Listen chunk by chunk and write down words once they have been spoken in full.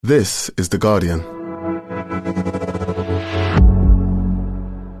This is The Guardian.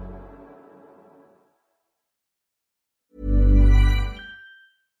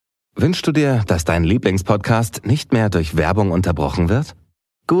 Wünschst du dir, dass dein Lieblingspodcast nicht mehr durch Werbung unterbrochen wird?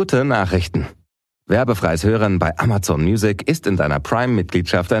 Gute Nachrichten. Werbefreies Hören bei Amazon Music ist in deiner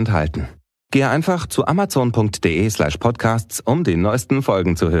Prime-Mitgliedschaft enthalten. Gehe einfach zu amazon.de/podcasts, um die neuesten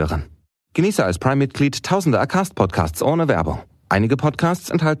Folgen zu hören. Genieße als Prime-Mitglied tausende Acast-Podcasts ohne Werbung. Einige Podcasts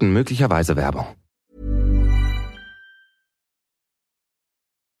enthalten möglicherweise Werbung.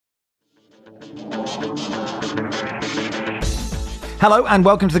 Hello and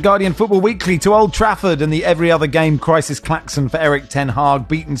welcome to the Guardian Football Weekly. To Old Trafford and the every other game crisis klaxon for Eric Ten Hag,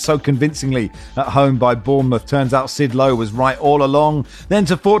 beaten so convincingly at home by Bournemouth. Turns out Sid Lowe was right all along. Then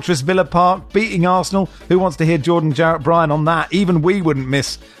to Fortress Villa Park, beating Arsenal. Who wants to hear Jordan Jarrett-Bryan on that? Even we wouldn't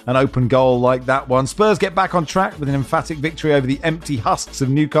miss an open goal like that one. Spurs get back on track with an emphatic victory over the empty husks of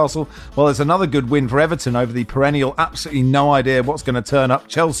Newcastle. Well, it's another good win for Everton over the perennial, absolutely no idea what's going to turn up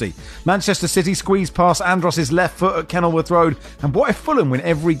Chelsea. Manchester City squeezed past Andros' left foot at Kenilworth Road. And what if Fulham win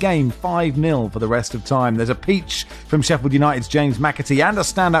every game 5-0 for the rest of time? There's a peach from Sheffield United's James McAtee and a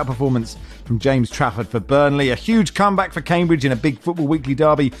standout performance from James Trafford for Burnley. A huge comeback for Cambridge in a big Football Weekly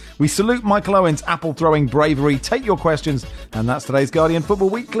derby. We salute Michael Owen's apple-throwing bravery. Take your questions, and that's today's Guardian Football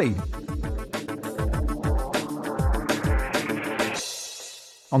Weekly.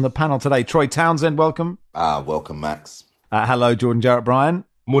 On the panel today, Troy Townsend, welcome. Welcome, Max. Hello, Jordan Jarrett-Bryan.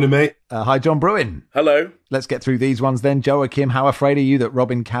 Morning, mate. Hi, John Brewin. Hello. Let's get through these ones then. Joachim, how afraid are you that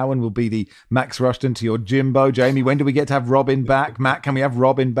Robin Cowan will be the Max Rushden to your Jimbo? Jamie, when do we get to have Robin back? Matt, can we have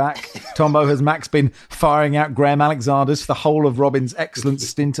Robin back? Tombo, has Max been firing out Graham Alexander's for the whole of Robin's excellent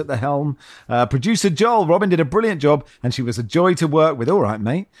stint at the helm? Producer Joel, Robin did a brilliant job and she was a joy to work with. All right,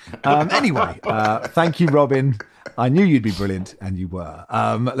 mate. Anyway, thank you, Robin. I knew you'd be brilliant, and you were.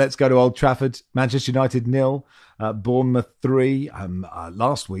 Let's go to Old Trafford. Manchester United 0, Bournemouth 3.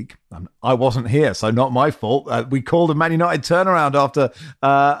 Last week, I wasn't here, so not my fault. We called a Man United turnaround after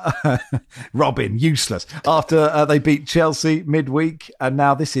Robin, useless, after they beat Chelsea midweek. And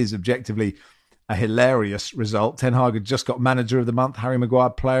now this is objectively a hilarious result. Ten Hag had just got Manager of the Month, Harry Maguire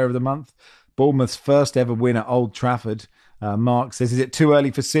Player of the Month. Bournemouth's first ever win at Old Trafford. Mark says, is it too early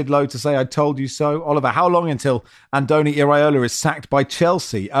for Sid Lowe to say, I told you so? Oliver, how long until Andoni Iraola is sacked by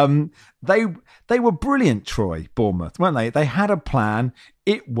Chelsea? They were brilliant, Troy, Bournemouth, weren't they? They had a plan,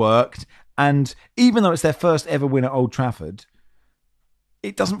 it worked, and even though it's their first ever win at Old Trafford,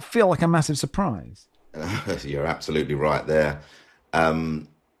 it doesn't feel like a massive surprise. You're absolutely right there.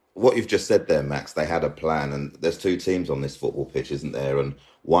 What you've just said there, Max, they had a plan, and there's two teams on this football pitch, isn't there? And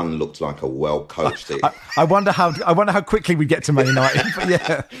one looked like a well-coached team. I wonder how quickly we get to Man United. But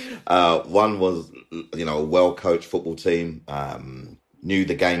yeah, one was, a well-coached football team, knew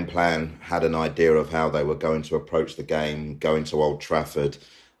the game plan, had an idea of how they were going to approach the game, going to Old Trafford,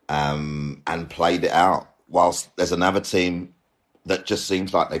 and played it out. Whilst there's another team that just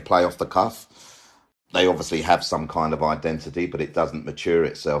seems like they play off the cuff. They obviously have some kind of identity, but it doesn't mature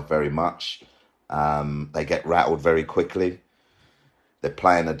itself very much. They get rattled very quickly. They're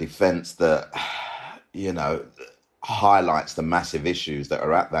playing a defence that, highlights the massive issues that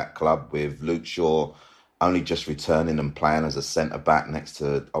are at that club, with Luke Shaw only just returning and playing as a centre-back next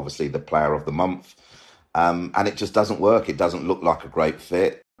to, obviously, the Player of the Month. And it just doesn't work. It doesn't look like a great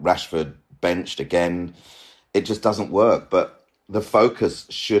fit. Rashford benched again. It just doesn't work. But the focus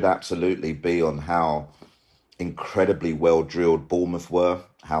should absolutely be on how incredibly well-drilled Bournemouth were,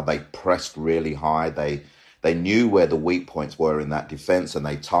 how they pressed really high. They knew where the weak points were in that defence, and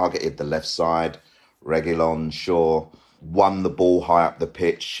they targeted the left side. Reguilon, Shaw, won the ball high up the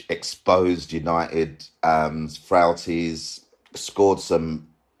pitch, exposed United frailties, scored some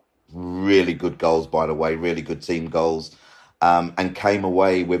really good goals, by the way, really good team goals, and came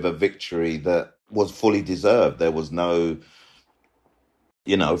away with a victory that was fully deserved. There was no,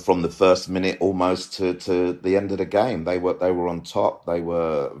 from the first minute almost to the end of the game, they were on top. They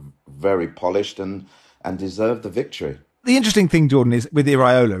were very polished and deserved the victory. The interesting thing, Jordan, is with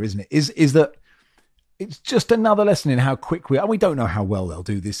Iraola, isn't it? Is that it's just another lesson in how quick we are. We don't know how well they'll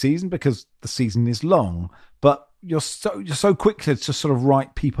do this season because the season is long, but you're so quick to just sort of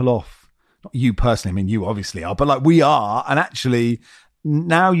write people off. Not you personally, I mean, you obviously are, but like we are. And actually,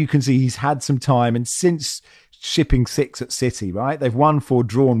 now you can see he's had some time. And since shipping 6 at City, right? They've won 4,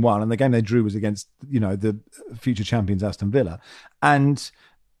 drawn 1. And the game they drew was against, the future champions Aston Villa. And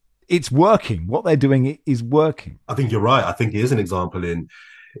it's working. What they're doing is working. I think you're right. I think it is an example in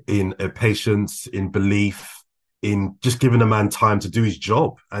patience, in belief, in just giving a man time to do his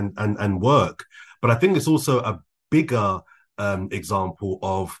job and work. But I think it's also a bigger example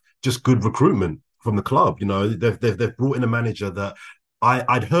of just good recruitment from the club. You know, they've brought in a manager that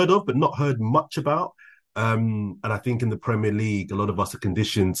I'd heard of, but not heard much about. And I think in the Premier League, a lot of us are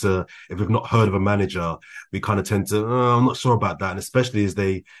conditioned to, if we've not heard of a manager, we kind of tend to, I'm not sure about that. And especially as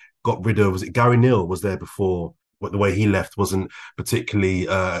they got rid of, was it Gary Neal was there before? What the way he left wasn't particularly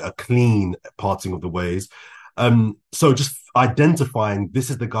a clean parting of the ways. So just identifying this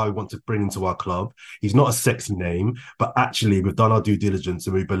is the guy we want to bring into our club. He's not a sexy name, but actually we've done our due diligence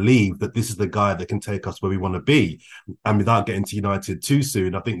and we believe that this is the guy that can take us where we want to be. And without getting to United too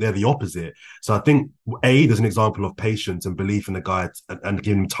soon, I think they're the opposite. So I think there's an example of patience and belief in the guy and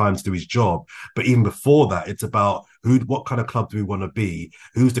giving him time to do his job. But even before that, it's about what kind of club do we want to be?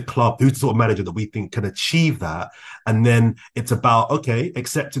 Who's the sort of manager that we think can achieve that? And then it's about, okay,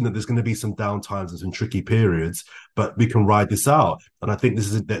 accepting that there's going to be some downtimes and some tricky periods, but we can ride this out. And I think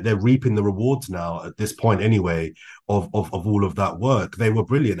they're reaping the rewards now at this point anyway of all of that work. They were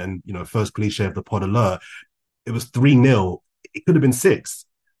brilliant. And, you know, first cliche of the pod alert, it was 3-0. It could have been 6.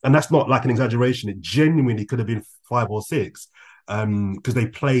 And that's not like an exaggeration. It genuinely could have been 5 or 6 because they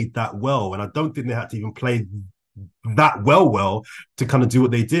played that well. And I don't think they had to even play that well to kind of do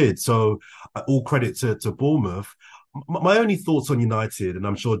what they did. So all credit to Bournemouth. My only thoughts on United, and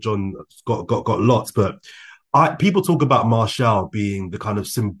I'm sure John's got lots, but people talk about Martial being the kind of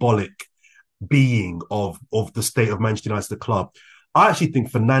symbolic being of the state of Manchester United, the club. I actually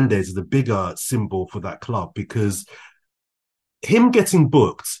think Fernandes is a bigger symbol for that club because him getting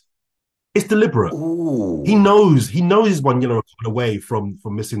booked, it's deliberate. Ooh. He knows he's 1 yellow card away from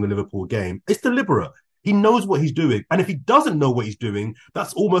missing the Liverpool game. It's deliberate. He knows what he's doing. And if he doesn't know what he's doing,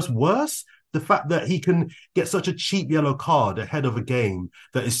 that's almost worse. The fact that he can get such a cheap yellow card ahead of a game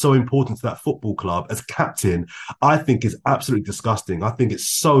that is so important to that football club as captain, I think is absolutely disgusting. I think it's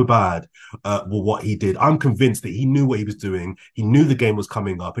so bad what he did. I'm convinced that he knew what he was doing. He knew the game was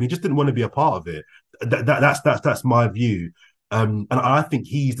coming up and he just didn't want to be a part of it. That's my view. And I think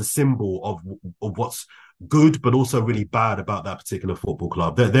he's the symbol of what's good, but also really bad about that particular football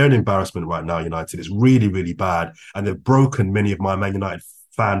club. They're an embarrassment right now, United. It's really, really bad. And they've broken many of my Man United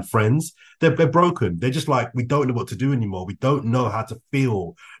fan friends. They're broken. They're just like, we don't know what to do anymore. We don't know how to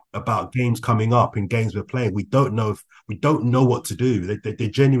feel about games coming up and games we're playing. We don't know what to do. They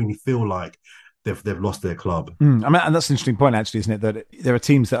genuinely feel like they've lost their club. I mean, and that's an interesting point, actually, isn't it? That there are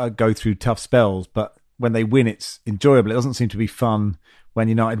teams that go through tough spells, but when they win, it's enjoyable. It doesn't seem to be fun when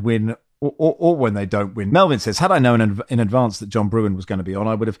United win or when they don't win. Melvin says, had I known in advance that John Brewin was going to be on,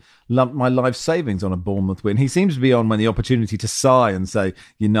 I would have lumped my life savings on a Bournemouth win. He seems to be on when the opportunity to sigh and say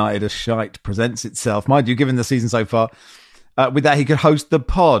United are shite presents itself. Mind you, given the season so far, with that he could host the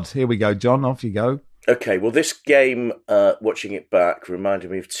pod. Here we go, John, off you go. Okay, well, this game, watching it back,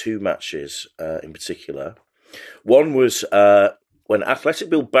 reminded me of 2 matches in particular. One was when Athletic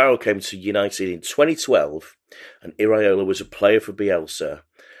Bilbao came to United in 2012 and Iraola was a player for Bielsa.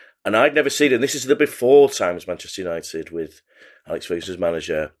 And I'd never seen it. And this is the before times Manchester United with Alex Ferguson's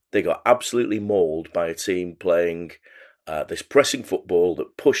manager. They got absolutely mauled by a team playing this pressing football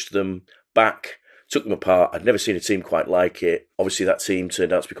that pushed them back, took them apart. I'd never seen a team quite like it. Obviously, that team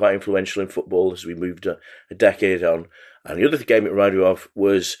turned out to be quite influential in football as we moved a decade on. And the other game it reminded me of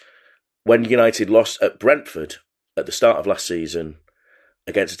was when United lost at Brentford at the start of last season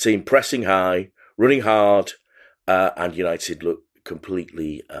against a team pressing high, running hard, and United looked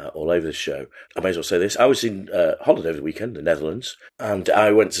completely all over the show. I may as well say this. I was in holiday over the weekend in the Netherlands, and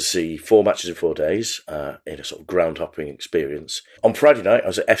I went to see 4 matches in 4 days in a sort of ground hopping experience. On Friday night, I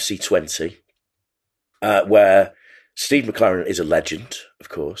was at FC20, where Steve McLaren is a legend, of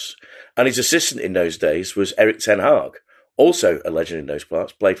course, and his assistant in those days was Erik ten Hag, also a legend in those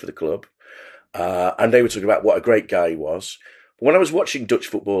parts, played for the club, and they were talking about what a great guy he was. But when I was watching Dutch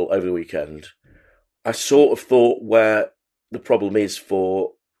football over the weekend, I sort of thought where the problem is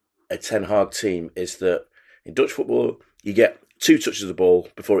for a Ten Hag team is that in Dutch football, you get 2 touches of the ball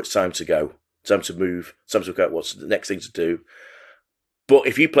before it's time to go, time to move, time to look at what's the next thing to do. But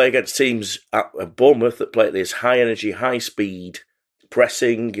if you play against teams at Bournemouth that play at this high energy, high speed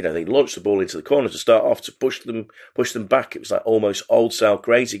pressing, you know, they launch the ball into the corner to start off to push them back. It was like almost old style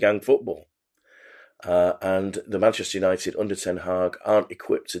crazy gang football. And the Manchester United under Ten Hag aren't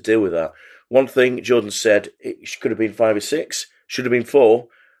equipped to deal with that. One thing Jordan said, it could have been 5 or 6, should have been 4.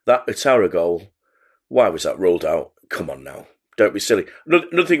 That Otara goal, why was that rolled out? Come on now, don't be silly.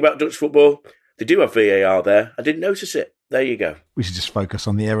 Another thing about Dutch football, they do have VAR there. I didn't notice it. There you go. We should just focus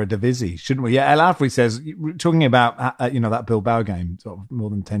on the Eredivisie, shouldn't we? Yeah, El Afri says, talking about that Bilbao game sort of more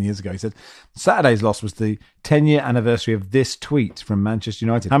than 10 years ago, he said, Saturday's loss was the 10-year anniversary of this tweet from Manchester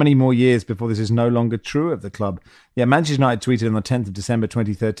United. How many more years before this is no longer true of the club? Yeah, Manchester United tweeted on the 10th of December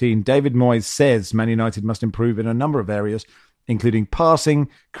 2013, David Moyes says Man United must improve in a number of areas, including passing,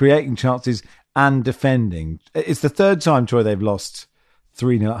 creating chances and defending. It's the third time, Troy, they've lost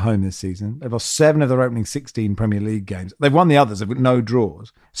 3-0 at home this season. They've lost 7 of their opening 16 Premier League games. They've won the others. They've got no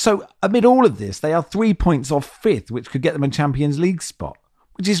draws. So amid all of this, they are 3 points off fifth, which could get them a Champions League spot,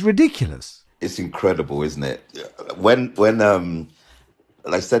 which is ridiculous. It's incredible, isn't it? When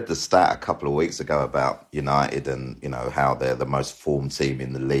they said the stat a couple of weeks ago about United and, how they're the most formed team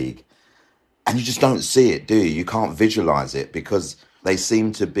in the league, and you just don't see it, do you? You can't visualise it because they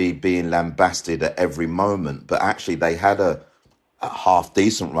seem to be being lambasted at every moment, but actually they had a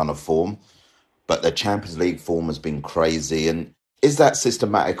half-decent run of form, but the Champions League form has been crazy. And is that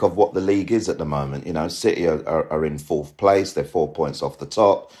systematic of what the league is at the moment? City are in fourth place. They're 4 points off the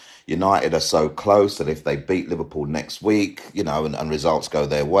top. United are so close that if they beat Liverpool next week, and results go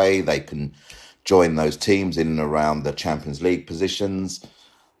their way, they can join those teams in and around the Champions League positions.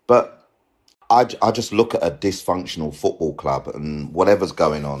 But I just look at a dysfunctional football club and whatever's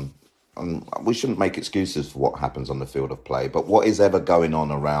going on. And we shouldn't make excuses for what happens on the field of play, but what is ever going on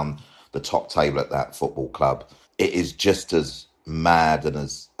around the top table at that football club, it is just as mad and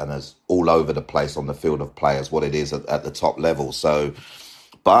as all over the place on the field of play as what it is at the top level. So,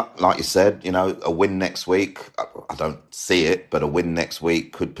 but like you said, a win next week, I don't see it, but a win next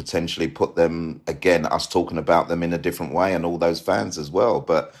week could potentially put them, again, us talking about them in a different way and all those fans as well.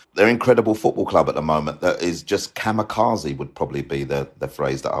 But they're an incredible football club at the moment that is just kamikaze would probably be the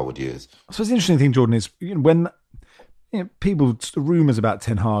phrase that I would use. So the interesting thing, Jordan, is when people, rumours about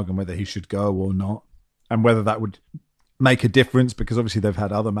Ten Hag and whether he should go or not, and whether that would make a difference, because obviously they've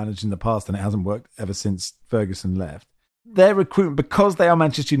had other managers in the past and it hasn't worked ever since Ferguson left. Their recruitment, because they are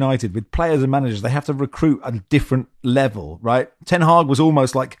Manchester United, with players and managers, they have to recruit at a different level, right? Ten Hag was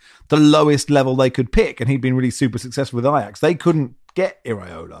almost like the lowest level they could pick, and he'd been really super successful with Ajax. They couldn't get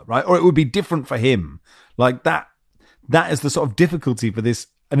Iraola, right? Or it would be different for him. Like that is the sort of difficulty for this,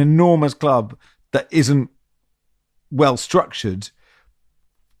 an enormous club that isn't well structured,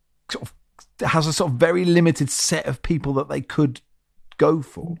 sort of has a sort of very limited set of people that they could go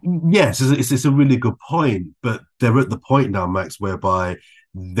for. Yes, it's a really good point, but they're at the point now, Max, whereby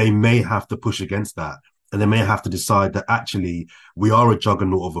they may have to push against that, and they may have to decide that actually we are a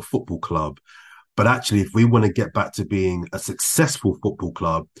juggernaut of a football club, but actually if we want to get back to being a successful football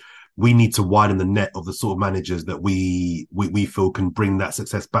club, we need to widen the net of the sort of managers that we feel can bring that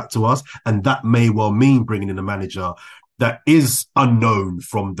success back to us, and that may well mean bringing in a manager that is unknown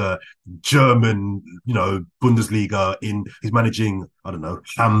from the German, Bundesliga. He's managing, I don't know,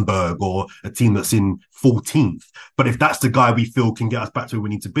 Hamburg or a team that's in 14th. But if that's the guy we feel can get us back to where we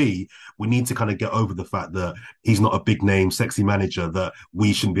need to be, we need to kind of get over the fact that he's not a big name, sexy manager that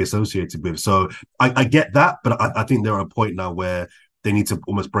we shouldn't be associated with. So I get that, but I think they're at a point now where they need to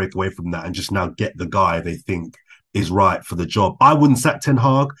almost break away from that and just now get the guy they think is right for the job. I wouldn't sack Ten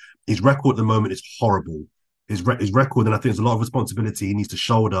Hag. His record at the moment is horrible. His record, and I think there's a lot of responsibility he needs to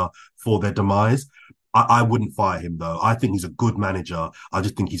shoulder for their demise. I wouldn't fire him though. I think he's a good manager. I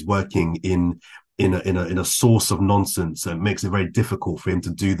just think he's working in a source of nonsense that makes it very difficult for him to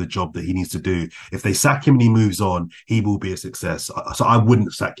do the job that he needs to do. If they sack him and he moves on, he will be a success. So I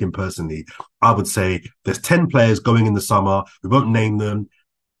wouldn't sack him personally. I would say there's 10 players going in the summer. We won't name them.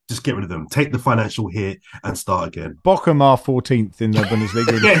 Just get rid of them. Take the financial hit and start again. Bochum are 14th in the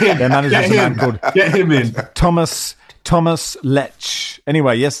Bundesliga. Their manager's a man called Get him in. Thomas Lech.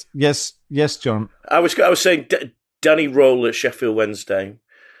 Anyway, yes, John. I was saying Danny Roll at Sheffield Wednesday.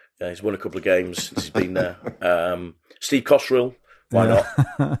 He's won a couple of games since he's been there. Steve Cosrill. Why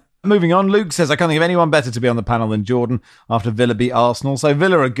not? Moving on, Luke says, I can't think of anyone better to be on the panel than Jordan after Villa beat Arsenal. So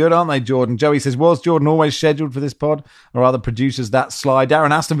Villa are good, aren't they, Jordan? Joey says, was Jordan always scheduled for this pod? Or are the producers that sly?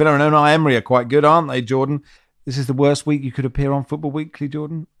 Darren, Aston Villa and Unai Emery are quite good, aren't they, Jordan? This is the worst week you could appear on Football Weekly,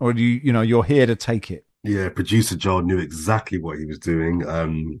 Jordan? Or do you're here to take it? Yeah, producer Joel knew exactly what he was doing.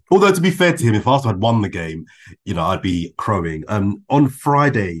 Although, to be fair to him, if Arsenal had won the game, I'd be crowing. On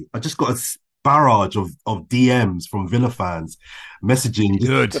Friday, I just got a barrage of DMs from Villa fans messaging.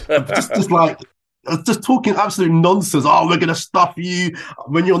 Good. Just talking absolute nonsense. Oh, we're going to stuff you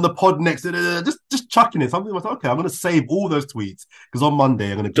when you're on the pod next. Just chucking it. So I'm like, okay, I'm going to save all those tweets because on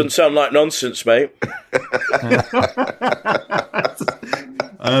Monday I'm going to... Doesn't sound like nonsense, mate.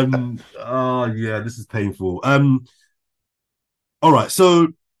 Oh yeah, this is painful. All right, so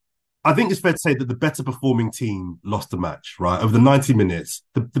I think it's fair to say that the better performing team lost the match, right? Over the 90 minutes,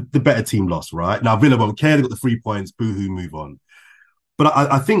 the better team lost, right? Now, Villa won't care. They got the 3 points. Boo-hoo, move on. But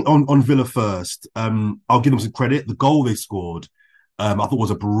I think on Villa first, I'll give them some credit. The goal they scored, I thought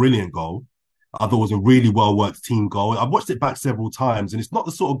was a brilliant goal. I thought it was a really well-worked team goal. I've watched it back several times, and it's not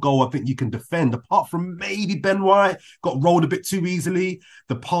the sort of goal I think you can defend, apart from maybe Ben White got rolled a bit too easily.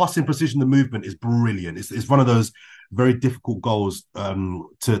 The passing precision, the movement is brilliant. It's one of those very difficult goals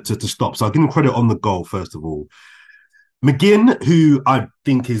to stop. So I'll give him credit on the goal, first of all. McGinn, who I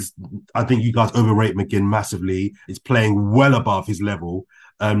think you guys overrate McGinn massively, is playing well above his level.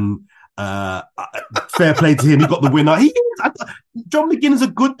 Fair play to him. He got the winner. John McGinn is a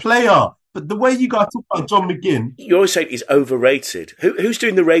good player. But the way you guys talk about John McGinn... You always say he's overrated. Who's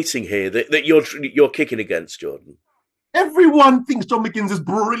doing the rating here that you're kicking against, Jordan? Everyone thinks John McGinn's this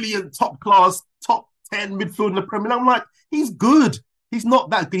brilliant, top-class, top 10 midfield in the Premier League. I'm like, he's good. He's not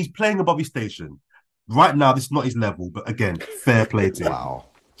that good. He's playing above his station. Right now, this is not his level. But again, fair play to him. Wow.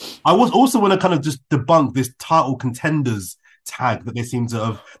 I was also want to kind of just debunk this title contenders tag that they seem to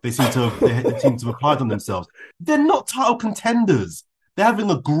have applied on themselves. They're not title contenders. They're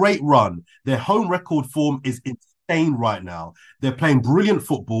having a great run. Their home record form is insane right now. They're playing brilliant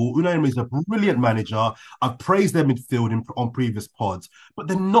football. Unai Emery is a brilliant manager. I've praised their midfield on previous pods, but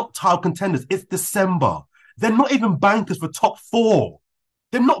they're not title contenders. It's December. They're not even bankers for top 4.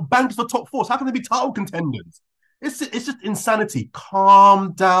 They're not bankers for top 4. So how can they be title contenders? It's just insanity.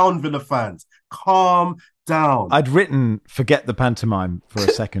 Calm down, Villa fans. Calm down. I'd written "forget the pantomime" for a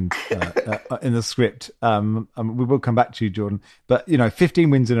second in the script. We will come back to you, Jordan. But 15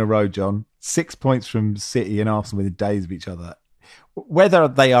 wins in a row, John. 6 points from City and Arsenal within days of each other. Whether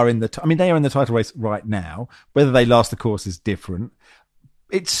they are they are in the title race right now. Whether they last the course is different.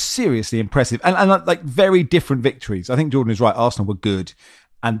 It's seriously impressive, and like very different victories. I think Jordan is right. Arsenal were good,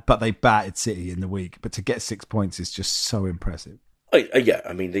 but they battered City in the week. But to get 6 points is just so impressive.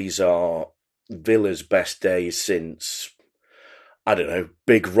 Yeah, these are Villa's best days since, I don't know,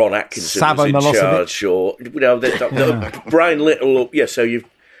 Big Ron Atkinson was in charge, or Brian Little. Yeah, so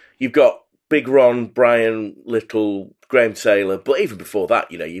you've got Big Ron, Brian Little, Graham Taylor, but even before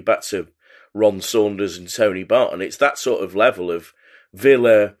that, you're back to Ron Saunders and Tony Barton. It's that sort of level of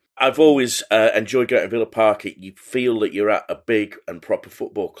Villa. I've always enjoyed going to Villa Park. You feel that you're at a big and proper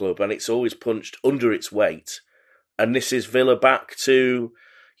football club, and it's always punched under its weight. And this is Villa back to,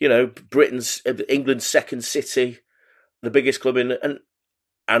 England's second city, the biggest club and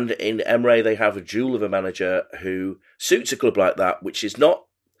in Emery they have a jewel of a manager who suits a club like that, which is not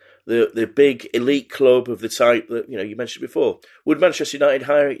the big elite club of the type that you mentioned before. Would Manchester United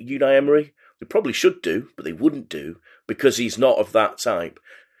hire Unai Emery? They probably should do, but they wouldn't do because he's not of that type.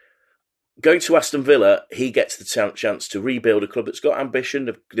 Going to Aston Villa, he gets the chance to rebuild a club that's got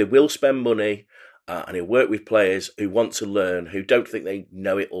ambition. They will spend money. And he'll work with players who want to learn, who don't think they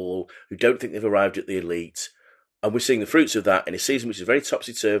know it all, who don't think they've arrived at the elite. And we're seeing the fruits of that in a season which is very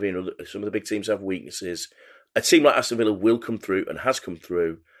topsy-turvy and some of the big teams have weaknesses. A team like Aston Villa will come through and has come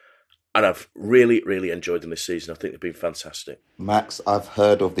through. And I've really, really enjoyed them this season. I think they've been fantastic. Max, I've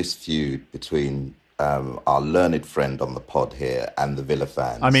heard of this feud between our learned friend on the pod here and the Villa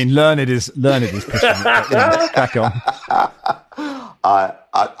fans. Learned is pushing it. Back on.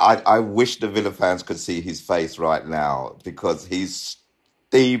 I wish the Villa fans could see his face right now because he's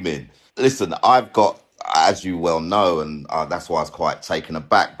steaming. Listen, I've got, as you well know, and that's why I was quite taken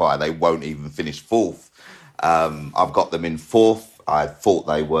aback by they won't even finish 4th. I've got them in 4th. I thought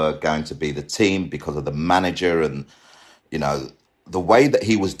they were going to be the team because of the manager and, the way that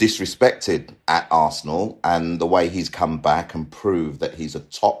he was disrespected at Arsenal and the way he's come back and proved that he's a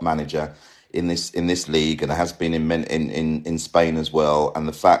top manager in this league and has been in Spain as well. And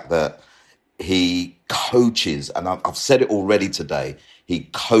the fact that he coaches, and I've said it already today, he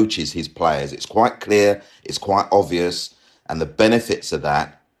coaches his players. It's quite clear, it's quite obvious. And the benefits of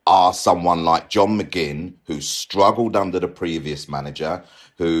that are someone like John McGinn, who struggled under the previous manager,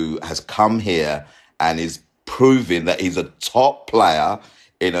 who has come here and is proving that he's a top player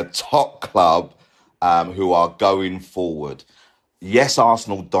in a top club who are going forward. Yes,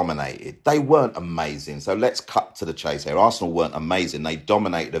 Arsenal dominated. They weren't amazing. So let's cut to the chase here. Arsenal weren't amazing. They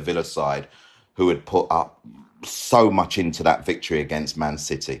dominated a Villa side who had put up so much into that victory against Man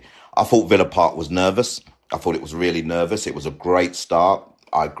City. I thought Villa Park was nervous. I thought it was really nervous. It was a great start.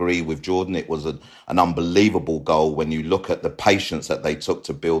 I agree with Jordan. It was an unbelievable goal when you look at the patience that they took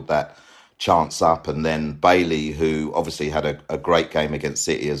to build that chance up. And then Bailey, who obviously had a great game against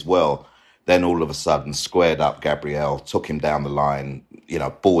City as well, then all of a sudden squared up Gabriel, took him down the line,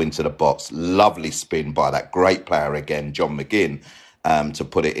 ball into the box. Lovely spin by that great player again, John McGinn. to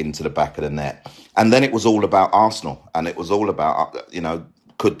put it into the back of the net. And then it was all about Arsenal, and it was all about,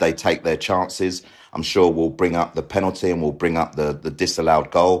 could they take their chances? I'm sure we'll bring up the penalty and we'll bring up the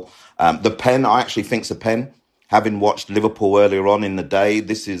disallowed goal. The pen, I actually think it's a pen. Having watched Liverpool earlier on in the day,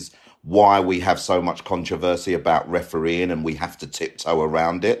 this is why we have so much controversy about refereeing and we have to tiptoe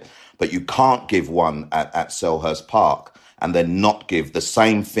around it. But you can't give one at Selhurst Park and then not give the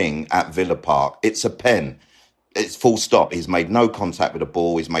same thing at Villa Park. It's a pen. It's full stop. He's made no contact with the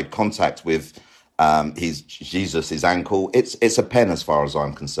ball. He's made contact with his ankle. It's a pen as far as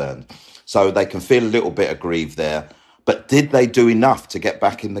I'm concerned. So they can feel a little bit aggrieved there. But did they do enough to get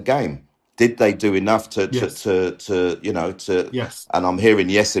back in the game? Did they do enough to Yes. And I'm hearing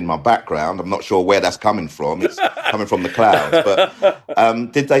yes in my background. I'm not sure where that's coming from. It's coming from the clouds.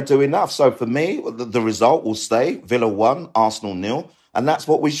 But did they do enough? So for me, the result will stay. Villa 1, Arsenal 0. And that's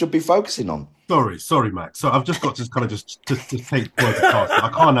what we should be focusing on. Sorry, Max. So I've just got to kind of just take words of caution. I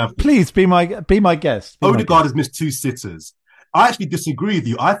can't have... Please be my guest. Odegaard has missed 2 sitters. I actually disagree with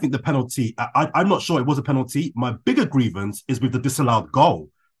you. I think the penalty, I'm not sure it was a penalty. My bigger grievance is with the disallowed goal.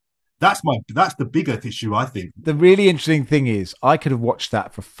 That's the bigger issue, I think. The really interesting thing is I could have watched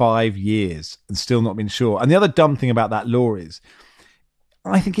that for 5 years and still not been sure. And the other dumb thing about that law is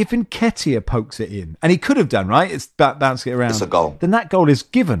I think if Nketiah pokes it in, and he could have done, right? It's bouncing it around. It's a goal. Then that goal is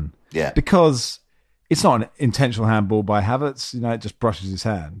given. Yeah. Because it's not an intentional handball by Havertz. It just brushes his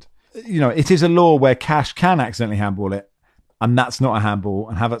hand. It is a law where Cash can accidentally handball it, and that's not a handball,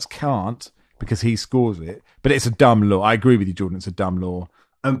 and Havertz can't because he scores it. But it's a dumb law. I agree with you, Jordan. It's a dumb law.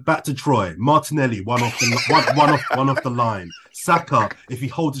 And back to Troy. Martinelli, one off the line. Saka, if he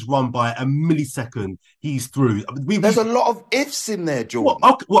holds his run by a millisecond, he's through. There's a lot of ifs in there, Jordan.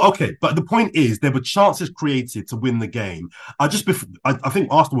 Okay. But the point is, there were chances created to win the game. I think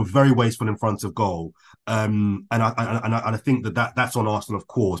Arsenal were very wasteful in front of goal. And I think that's on Arsenal, of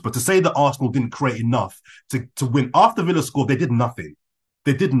course. But to say that Arsenal didn't create enough to win after Villa scored, they did nothing.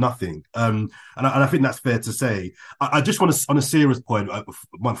 They did nothing. And I think that's fair to say. I just want to, on a serious point,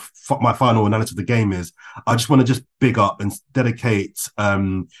 my final analysis of the game is, I just want to just big up and dedicate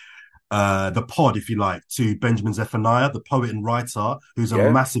the pod, if you like, to Benjamin Zephaniah, the poet and writer, who's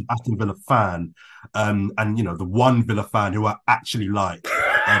a massive Aston Villa fan. And the one Villa fan who I actually like,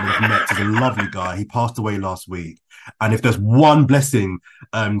 have met. He's a lovely guy. He passed away last week. And if there's one blessing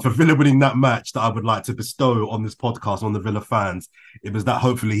for Villa winning that match that I would like to bestow on this podcast, on the Villa fans, it was that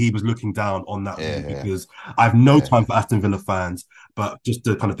hopefully he was looking down on that because I have no time for Aston Villa fans, but just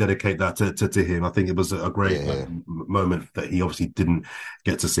to kind of dedicate that to him, I think it was a great moment that he obviously didn't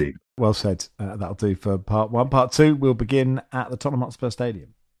get to see. Well said. That'll do for part 1. Part 2, we'll begin at the Tottenham Hotspur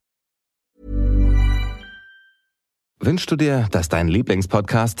Stadium. Wünschst du dir, dass dein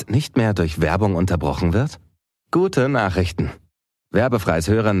Lieblingspodcast nicht mehr durch Werbung unterbrochen wird? Gute Nachrichten. Werbefreies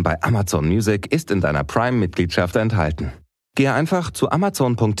Hören bei Amazon Music ist in deiner Prime-Mitgliedschaft enthalten. Gehe einfach zu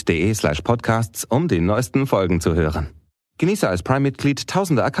amazon.de/podcasts, um die neuesten Folgen zu hören. Genieße als Prime-Mitglied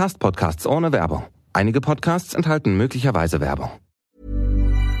tausende Acast-Podcasts ohne Werbung. Einige Podcasts enthalten möglicherweise Werbung.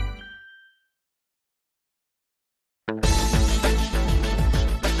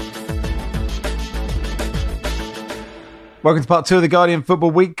 Welcome to part 2 of the Guardian Football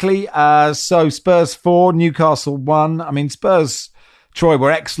Weekly. So Spurs 4, Newcastle 1. I mean, Spurs, Troy,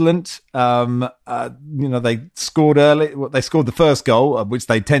 were excellent. They scored early. They scored the first goal, which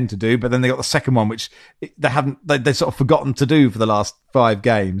they tend to do, but then they got the second one, which they sort of forgotten to do for the last 5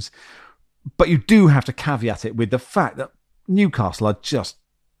 games. But you do have to caveat it with the fact that Newcastle are just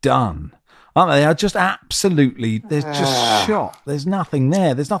done. Aren't they? They are just absolutely, they're just shot. There's nothing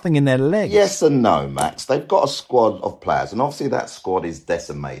there. There's nothing in their legs. Yes and no, Max. They've got a squad of players, and obviously that squad is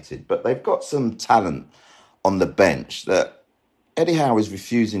decimated, but they've got some talent on the bench that Eddie Howe is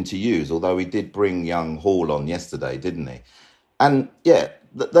refusing to use, although he did bring young Hall on yesterday, didn't he? And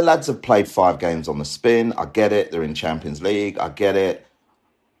the lads have played 5 games on the spin. I get it. They're in Champions League. I get it.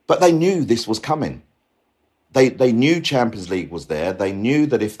 But they knew this was coming. They knew Champions League was there. They knew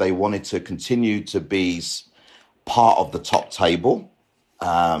that if they wanted to continue to be part of the top table,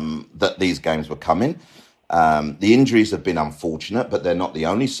 that these games were coming. The injuries have been unfortunate, but they're not the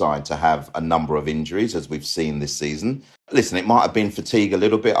only side to have a number of injuries, as we've seen this season. Listen, it might have been fatigue a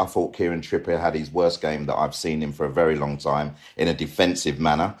little bit. I thought Kieran Trippier had his worst game that I've seen him for a very long time in a defensive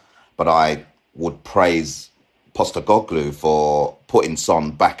manner. But I would praise Postecoglou for putting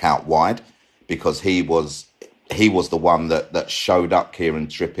Son back out wide, because he was the one that showed up Kieran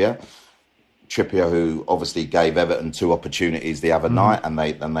Trippier, who obviously gave Everton 2 opportunities the other night, and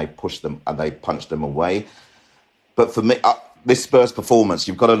they pushed them and they punched them away. But for me, this Spurs performance,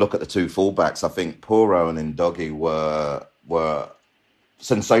 you've got to look at the 2 fullbacks. I think Poro and Ndogi were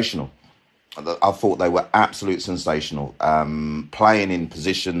sensational. I thought they were absolute sensational. Playing in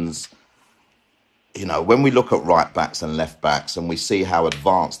positions, when we look at right backs and left backs and we see how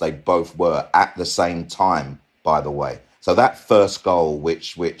advanced they both were at the same time, by the way. So that first goal,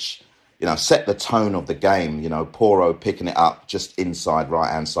 which set the tone of the game, Poro picking it up just inside,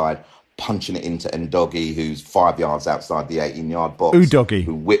 right-hand side, punching it into Ndogi, who's 5 yards outside the 18-yard box. Udogi.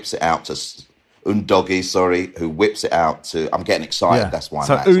 Who whips it out to... Undogi, who whips it out to... I'm getting excited, that's why.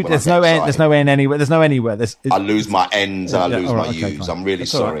 So there's no N anywhere. There's no anywhere. I lose my N's, I lose my U's. Fine. I'm really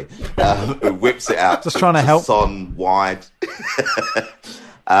sorry. Who whips it out just trying to help. Son wide.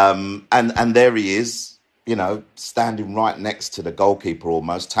 And there he is, standing right next to the goalkeeper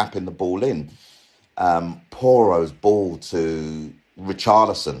almost, tapping the ball in. Poro's ball to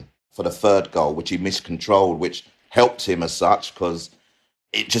Richarlison for the third goal, which he miscontrolled, which helped him as such because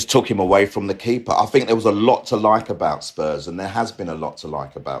it just took him away from the keeper. I think there was a lot to like about Spurs, and there has been a lot to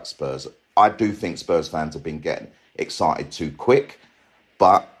like about Spurs. I do think Spurs fans have been getting excited too quick,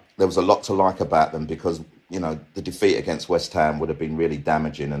 but there was a lot to like about them because, the defeat against West Ham would have been really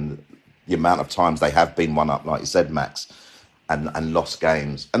damaging, and the amount of times they have been one up, like you said, Max, and lost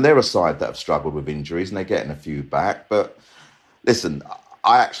games. And they're a side that have struggled with injuries, and they're getting a few back. But listen,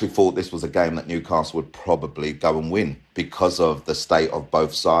 I actually thought this was a game that Newcastle would probably go and win because of the state of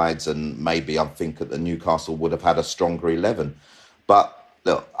both sides, and maybe I think that the Newcastle would have had a stronger 11. But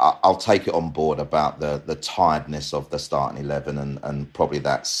look, I'll take it on board about the tiredness of the starting 11, and probably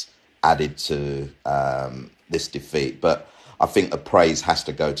that's added to this defeat. But I think the praise has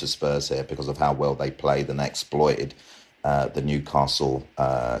to go to Spurs here because of how well they played and exploited the Newcastle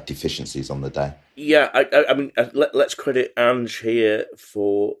deficiencies on the day. Yeah, I mean, let's credit Ange here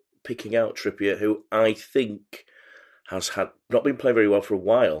for picking out Trippier, who I think has not been playing very well for a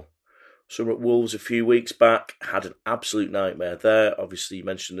while. So at Wolves a few weeks back, had an absolute nightmare there. Obviously, you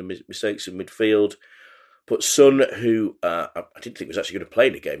mentioned the mistakes in midfield. But Son, who I didn't think was actually going to play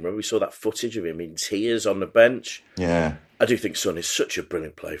in the game. Remember, we saw that footage of him in tears on the bench. Yeah. I do think Son is such a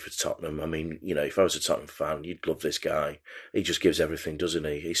brilliant player for Tottenham. I mean, if I was a Tottenham fan, you'd love this guy. He just gives everything, doesn't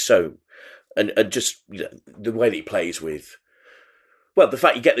he? He's so... And just the way that he plays with... Well, the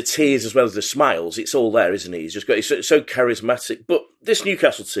fact you get the tears as well as the smiles, it's all there, isn't he? He's so charismatic. But this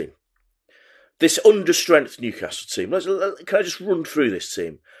Newcastle team, this under-strength Newcastle team, can I just run through this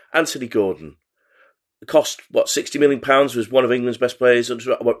team? Anthony Gordon, the cost, £60 million, was one of England's best players, under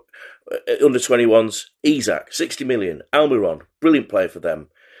 21s. Isak, 60 million. Almiron, brilliant player for them.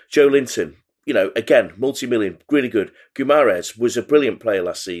 Joe Linton, again, multi-million, really good. Guimaraes was a brilliant player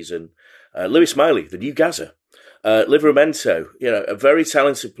last season. Lewis Miley, the new Gaza. Livramento, a very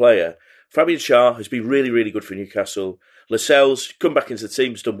talented player. Fabian Schär has been really, really good for Newcastle. Lascelles, come back into the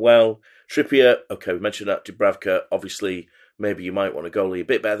team, has done well. Trippier, okay, we mentioned that. Dubravka, obviously, maybe you might want a goalie a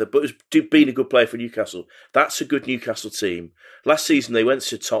bit better, but has been a good player for Newcastle. That's a good Newcastle team. Last season, they went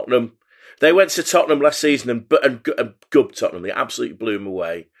to Tottenham. They went to Tottenham last season and gubbed Tottenham. They absolutely blew them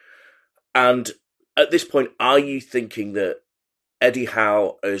away. And at this point, are you thinking that Eddie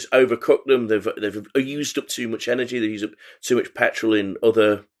Howe has overcooked them? They've used up too much energy. They've used up too much petrol in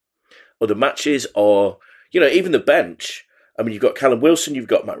other matches, or even the bench. I mean, you've got Callum Wilson, you've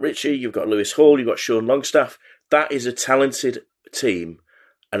got Matt Ritchie, you've got Lewis Hall, you've got Sean Longstaff. That is a talented team,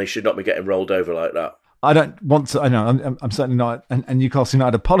 and they should not be getting rolled over like that. I don't want to. I know I'm certainly not a Newcastle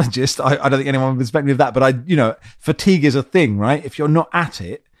United apologist. I don't think anyone would expect me of that. But fatigue is a thing, right? If you're not at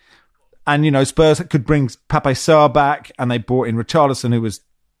it. And, Spurs could bring Pape Sarr back, and they brought in Richarlison, who was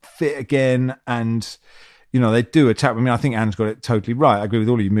fit again. And, they do attack. I mean, I think Ange got it totally right. I agree with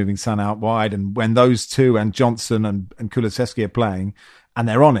all of you, moving Son out wide. And when those two and Johnson and Kulusevski are playing and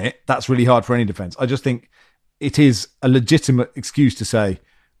they're on it, that's really hard for any defence. I just think it is a legitimate excuse to say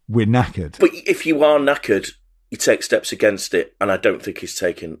we're knackered. But if you are knackered, you take steps against it. And I don't think he's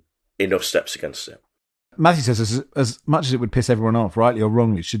taken enough steps against it. Matthew says, as much as it would piss everyone off, rightly or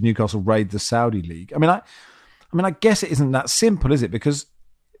wrongly, should Newcastle raid the Saudi league? I mean, I guess it isn't that simple, is it? Because,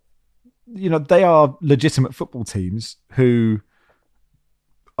 they are legitimate football teams who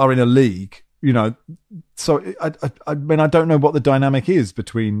are in a league, So, I mean, I don't know what the dynamic is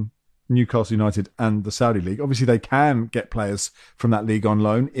between Newcastle United and the Saudi league. Obviously, they can get players from that league on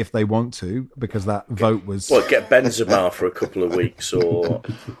loan if they want to, because that vote was... Well, get Benzema for a couple of weeks, or...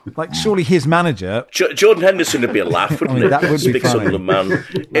 surely his manager... Jordan Henderson would be a laugh, wouldn't it? That would be big funny. Sunderland man,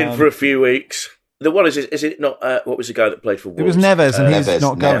 in for a few weeks. The one is it not... what was the guy that played for Wolves? It was Neves, and he's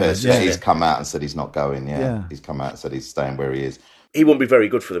not going. Neves, yeah, he's come out and said he's not going, yeah. He's come out and said he's staying where he is. He won't be very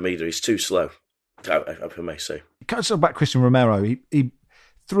good for them either. He's too slow, I may say. Can I talk about Christian Romero? He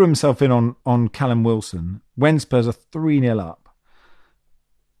threw himself in on Callum Wilson when Spurs are 3-0 up.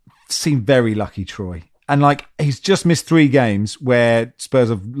 seen very lucky Troy. And like, he's just missed 3 games where Spurs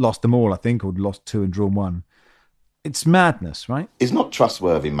have lost them all, I think, or lost 2 and drawn 1. It's madness, right? He's not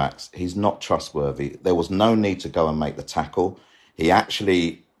trustworthy, Max. He's not trustworthy. There was no need to go and make the tackle. He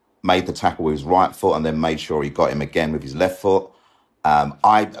actually made the tackle with his right foot and then made sure he got him again with his left foot.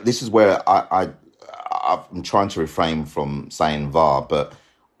 This is where I'm trying to refrain from saying VAR, but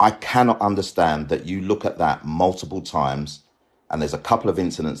I cannot understand that you look at that multiple times, and there's a couple of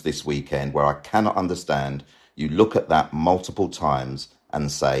incidents this weekend where I cannot understand you look at that multiple times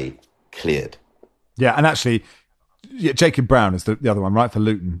and say, cleared. Yeah, and actually... Yeah, Jacob Brown is the other one, right, for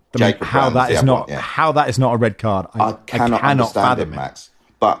Luton. How that is not a red card. I cannot understand it, Max.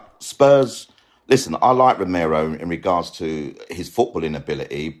 But Spurs, listen, I like Romero in regards to his footballing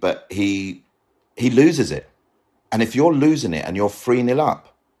ability, but he loses it. And if you're losing it and you're 3-0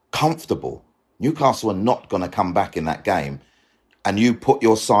 up, comfortable, Newcastle are not going to come back in that game, and you put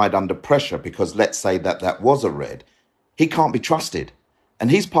your side under pressure because let's say that was a red, he can't be trusted.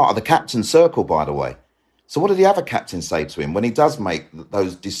 And he's part of the captain's circle, by the way. So what do the other captains say to him when he does make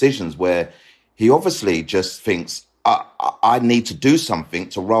those decisions where he obviously just thinks, I need to do something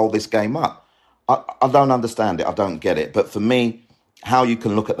to roll this game up? I don't understand it. I don't get it. But for me, how you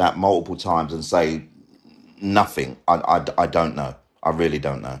can look at that multiple times and say nothing, I don't know. I really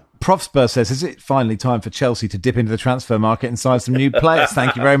don't know. Prof Spurs says, is it finally time for Chelsea to dip into the transfer market and sign some new players?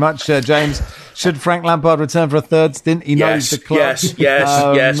 Thank you very much, James. Should Frank Lampard return for a third stint? He knows the club.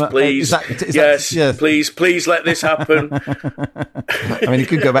 Yes, please. Please let this happen. I mean, he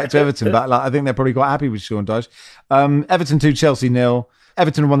could go back to Everton, but I think they're probably quite happy with Sean Dyche. Everton 2, Chelsea 0.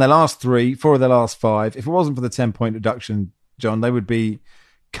 Everton won their last 3, 4 of their last 5. If it wasn't for the 10-point deduction, John, they would be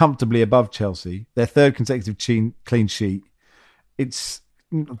comfortably above Chelsea. Their 3rd consecutive clean sheet.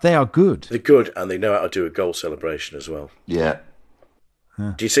 They are good. They're good, and they know how to do a goal celebration as well. Yeah.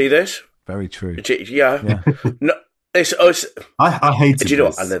 Do you see this? Very true. Yeah. No, I hate it. Do you know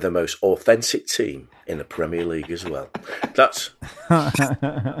what? And they're the most authentic team in the Premier League as well. That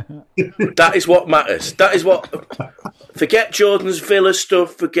is what matters. That is what... Forget Jordan's Villa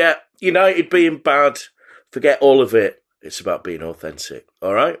stuff. Forget United being bad. Forget all of it. It's about being authentic.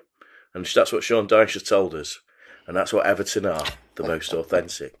 All right? And that's what Sean Dyche has told us. And that's what Everton are, the most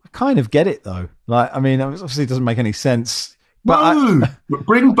authentic. I kind of get it, though. Obviously it doesn't make any sense. But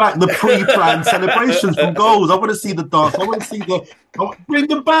bring back the pre-planned celebrations from goals. I want to see the dance. I want to see bring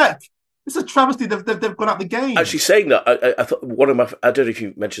them back. It's a travesty. They've gone out the game. Actually, saying that, I thought I don't know if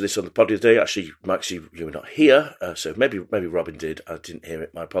you mentioned this on the pod the other day. Actually, Max, you were not here, so maybe Robin did. I didn't hear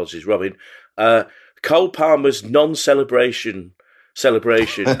it. My apologies, Robin. Cole Palmer's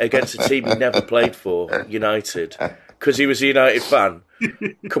celebration against a team he never played for, United, because he was a United fan.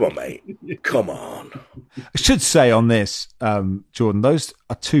 Come on, mate. Come on. I should say on this, Jordan, those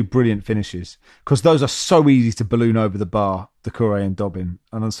are 2 brilliant finishes because those are so easy to balloon over the bar, the Doucouré and Dobbin,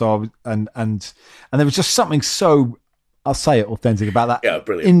 and there was just something so, I'll say it, authentic about that. Yeah,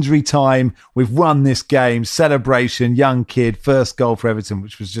 brilliant. Injury time, we've won this game, celebration, young kid, first goal for Everton,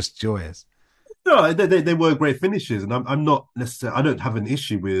 which was just joyous. No, they were great finishes, and I'm not necessarily. I don't have an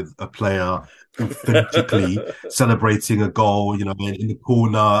issue with a player authentically celebrating a goal, in the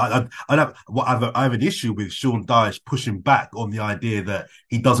corner. I have an issue with Sean Dyche pushing back on the idea that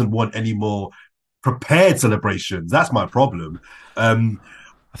he doesn't want any more prepared celebrations. That's my problem. I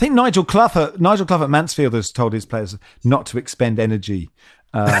think Nigel Clough at Mansfield has told his players not to expend energy.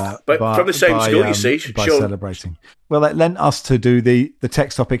 But from the same school, you see, by Sean. celebrating. Well, that lent us to do the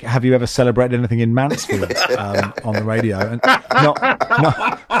text topic. Have you ever celebrated anything in Mansfield on the radio? And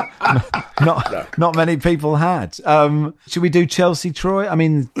not many people had. Should we do Chelsea, Troy? I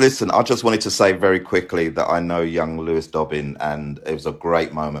mean, listen, I just wanted to say very quickly that I know young Lewis Dobbin, and it was a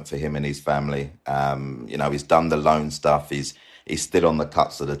great moment for him and his family. He's done the loan stuff. He's still on the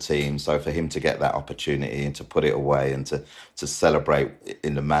cuts of the team. So for him to get that opportunity and to put it away and to celebrate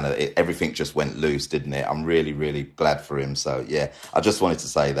in the manner, everything just went loose, didn't it? I'm really, really glad for him. So, yeah, I just wanted to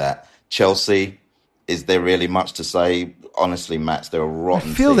say that. Chelsea, is there really much to say? Honestly, Max, they're a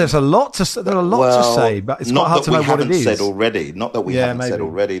rotten I feel team. There's a lot to say, but it's quite hard to know what it is. Not that we haven't said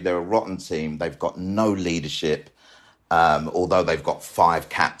already. They're a rotten team. They've got no leadership. Although they've got 5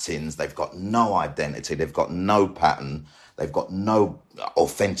 captains, they've got no identity. They've got no pattern. They've got no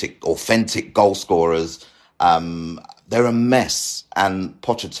authentic goal scorers. They're a mess. And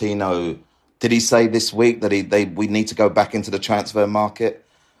Pochettino, did he say this week that we need to go back into the transfer market?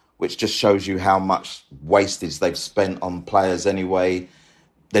 Which just shows you how much wastage they've spent on players anyway.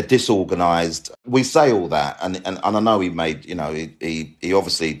 They're disorganised. We say all that, and I know he made, he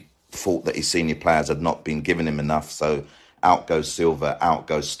obviously thought that his senior players had not been giving him enough. So, Out goes Silva, out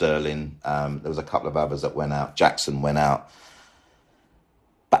goes Sterling. There was a couple of others that went out. Jackson went out.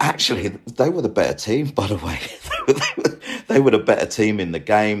 But actually, they were the better team, by the way. They were the better team in the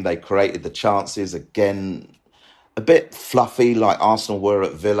game. They created the chances. Again, a bit fluffy like Arsenal were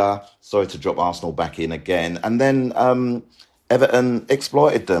at Villa. Sorry to drop Arsenal back in again. And then Everton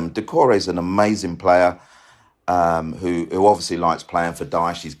exploited them. Doucouré's an amazing player who obviously likes playing for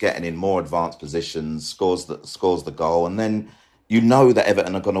Dyche. He's getting in more advanced positions, scores the goal. And then you know that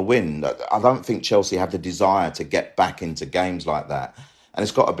Everton are going to win. I don't think Chelsea have the desire to get back into games like that. And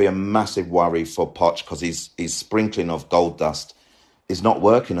it's got to be a massive worry for Poch because his sprinkling of gold dust is not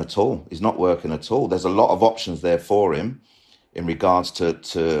working at all. He's not working at all. There's a lot of options there for him in regards to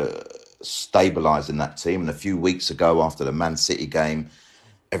stabilising that team. And a few weeks ago after the Man City game,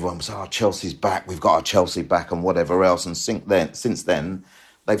 everyone was, Chelsea's back. We've got our Chelsea back and whatever else. And since then,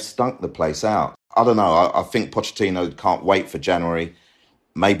 they've stunk the place out. I don't know. I think Pochettino can't wait for January,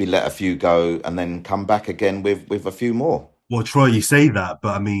 maybe let a few go and then come back again with a few more. Well, Troy, you say that,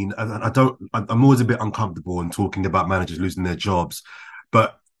 but I mean, I'm always a bit uncomfortable in talking about managers losing their jobs.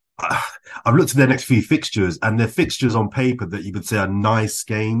 But I've looked at their next few fixtures, and their fixtures on paper that you would say are nice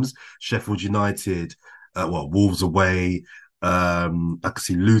games. Sheffield United, Wolves away. I can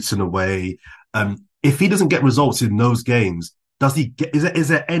see Luton away. If he doesn't get results in those games, does he get? Do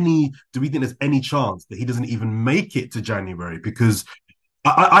we think there's any chance that he doesn't even make it to January? Because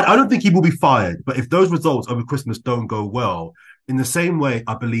I don't think he will be fired, but if those results over Christmas don't go well, in the same way,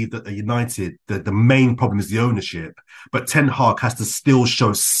 I believe that at United, the main problem is the ownership, but Ten Hag has to still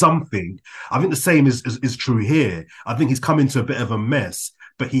show something. I think the same is true here. I think he's come into a bit of a mess,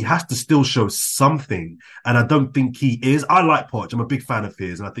 but he has to still show something. And I don't think he is. I like Poch. I'm a big fan of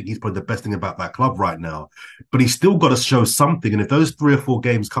his, and I think he's probably the best thing about that club right now. But he's still got to show something. And if those 3 or 4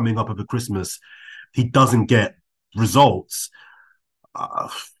 games coming up over Christmas, he doesn't get results,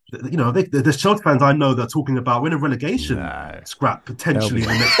 there's Chelsea fans I know that are talking about winning relegation scrap potentially in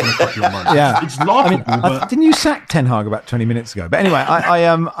the next couple of months. Yeah, it's laughable. Didn't you sack Ten Hag about 20 minutes ago? But anyway,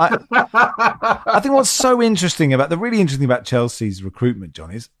 I think what's so interesting about Chelsea's recruitment,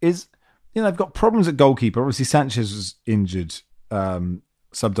 John, is they've got problems at goalkeeper. Obviously, Sanchez was injured,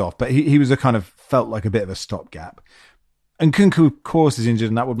 subbed off, but he was felt like a bit of a stopgap. And Kunku, of course, is injured,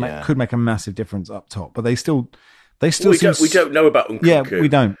 and that could make a massive difference up top. But we don't know about Nkunku. Yeah, we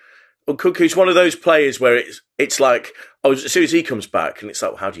don't. Nkunku's one of those players where it's like, as soon as he comes back, and it's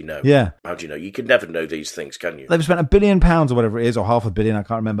like, how do you know? Yeah. How do you know? You can never know these things, can you? They've spent £1 billion or whatever it is, or £500 million, I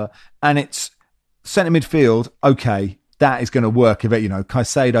can't remember. And it's centre midfield, okay, that is going to work. If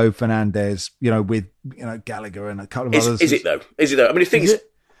Caicedo, Fernandes, with, Gallagher and a couple of others. Is it though? I mean, the thing is...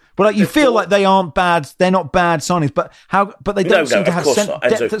 But you feel like they aren't bad. They're not bad signings. But they don't seem to have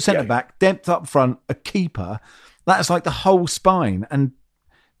depth at centre back, depth up front, a keeper. That's like the whole spine, and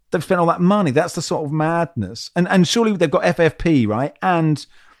they've spent all that money. That's the sort of madness. And surely they've got FFP, right? And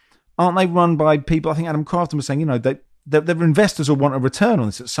aren't they run by people? I think Adam Crafton was saying, their investors will want a return on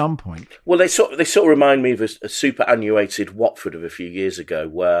this at some point. Well, they sort of remind me of a superannuated Watford of a few years ago,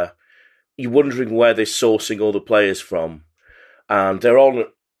 where you're wondering where they're sourcing all the players from, and they're on.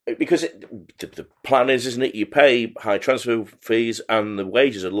 Because the plan is, isn't it? You pay high transfer fees and the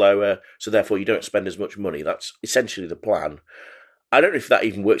wages are lower, so therefore you don't spend as much money. That's essentially the plan. I don't know if that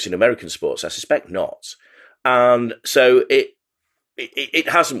even works in American sports. I suspect not. And so it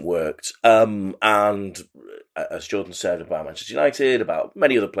hasn't worked. And as Jordan said about Manchester United, about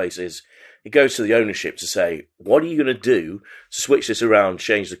many other places, it goes to the ownership to say, what are you going to do to switch this around,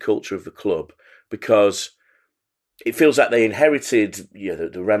 change the culture of the club? Because it feels like they inherited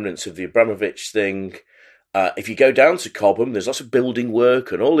the remnants of the Abramovich thing. If you go down to Cobham, there's lots of building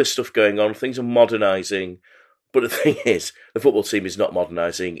work and all this stuff going on. Things are modernising. But the thing is, the football team is not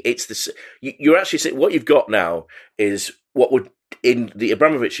modernising. It's this. You're actually saying what you've got now is what would, in the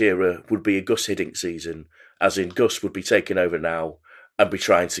Abramovich era, would be a Gus Hiddink season, as in Gus would be taking over now and be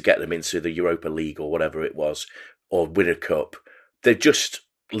trying to get them into the Europa League or whatever it was, or win a cup. They're just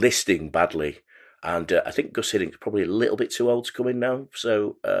listing badly. And I think Gus Hiddink's probably a little bit too old to come in now.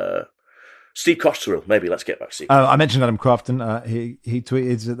 So, Steve Cotterill, maybe let's get back to Steve. I mentioned Adam Crafton. He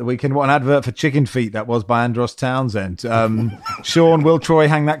tweeted at the weekend, what an advert for chicken feet that was by Andros Townsend. Sean, will Troy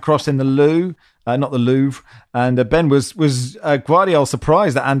hang that cross in the loo? Not the Louvre. And Ben was Guardiola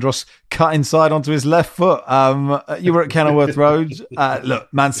surprised that Andros cut inside onto his left foot. You were at Kenilworth Road.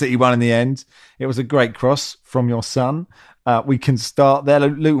 Look, Man City won in the end. It was a great cross from your son. We can start there.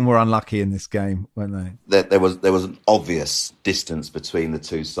 Luton were unlucky in this game, weren't they? There was an obvious distance between the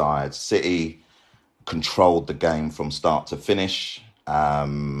two sides. City controlled the game from start to finish. They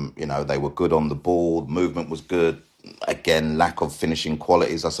were good on the ball. Movement was good. again, lack of finishing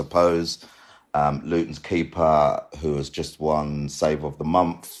qualities, I suppose. Luton's keeper, who has just won Save of the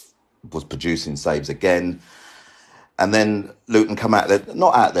Month, was producing saves again. And then Luton come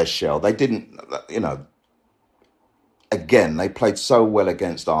not out their shell. They didn't, again, they played so well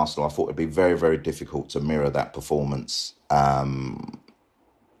against Arsenal. I thought it'd be very, very difficult to mirror that performance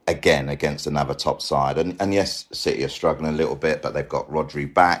again against another top side. And yes, City are struggling a little bit, but they've got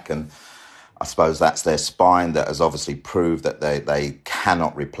Rodri back. And I suppose that's their spine that has obviously proved that they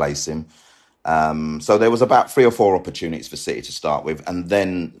cannot replace him. So there was about 3 or 4 opportunities for City to start with. And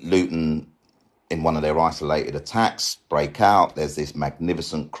then Luton, in one of their isolated attacks, break out. There's this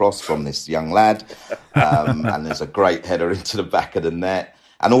magnificent cross from this young lad. And there's a great header into the back of the net.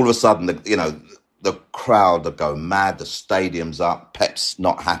 And all of a sudden, the crowd go mad. The stadium's up. Pep's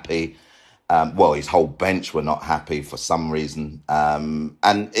not happy. His whole bench were not happy for some reason. And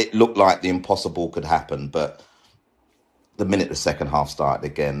it looked like the impossible could happen. But the minute the second half started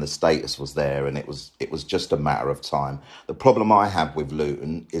again, the status was there, and it was just a matter of time. The problem I have with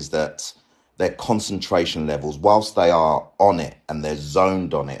Luton is that their concentration levels, whilst they are on it and they're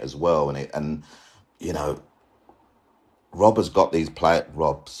zoned on it as well, Rob has got these players.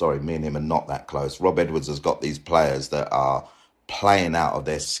 Me and him are not that close. Rob Edwards has got these players that are playing out of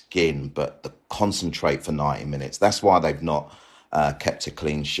their skin, but they concentrate for 90 minutes. That's why they've not kept a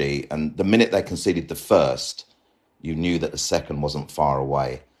clean sheet. And the minute they conceded the first, you knew that the second wasn't far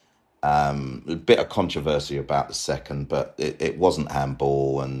away. A bit of controversy about the second, but it wasn't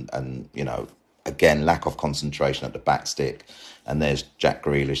handball, and again, lack of concentration at the back stick. And there's Jack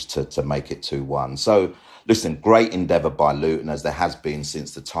Grealish to make it 2-1. So, listen, great endeavour by Luton, as there has been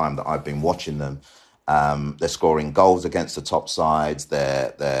since the time that I've been watching them. They're scoring goals against the top sides.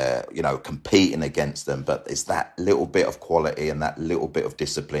 They're competing against them, but it's that little bit of quality and that little bit of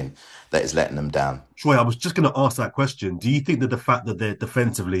discipline that is letting them down. Troy, I was just going to ask that question. Do you think that the fact that they're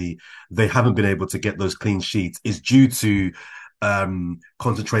defensively, they haven't been able to get those clean sheets is due to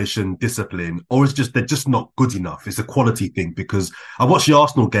concentration, discipline, or it's just they're just not good enough? It's a quality thing, because I watched the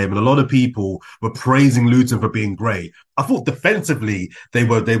Arsenal game and a lot of people were praising Luton for being great. I thought defensively they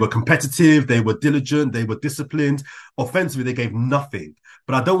were competitive, they were diligent, they were disciplined. Offensively, they gave nothing.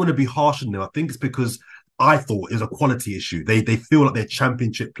 But I don't want to be harsh on them. I think it's because I thought it was a quality issue. They feel like they're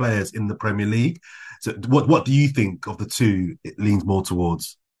championship players in the Premier League. So what do you think of the two it leans more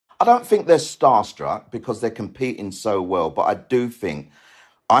towards? I don't think they're starstruck because they're competing so well, but I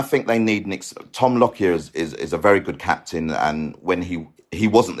think they need Tom Lockyer is a very good captain, and when he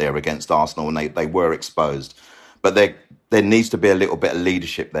wasn't there against Arsenal and they were exposed, but there needs to be a little bit of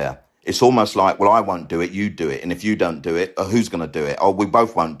leadership there. It's almost like, well, I won't do it, you do it, and if you don't do it, who's going to do it? Oh, we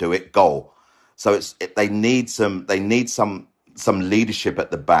both won't do it. Goal. So they need some leadership at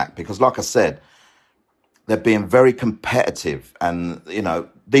the back, because, like I said, they're being very competitive, and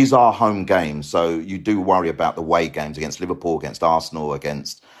these are home games, so you do worry about the away games against Liverpool, against Arsenal,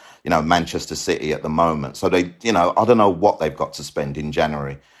 against Manchester City at the moment. So they, I don't know what they've got to spend in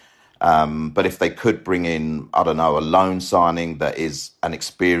January, but if they could bring in, I don't know, a loan signing that is an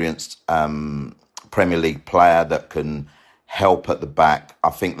experienced Premier League player that can help at the back,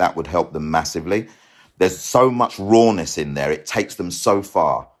 I think that would help them massively. There's so much rawness in there; it takes them so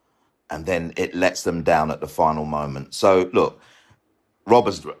far, and then it lets them down at the final moment. So look, Rob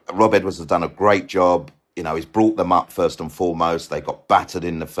Edwards has done a great job. He's brought them up first and foremost. They got battered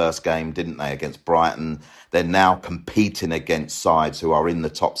in the first game, didn't they, against Brighton? They're now competing against sides who are in the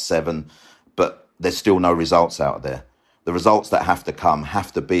top 7, but there's still no results out there. The results that have to come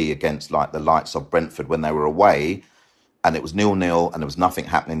have to be against like the likes of Brentford when they were away, and it was 0-0 and there was nothing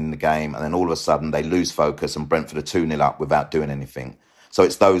happening in the game, and then all of a sudden they lose focus and Brentford are 2-0 up without doing anything. So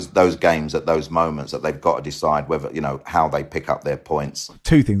it's those games at those moments that they've got to decide whether, how they pick up their points.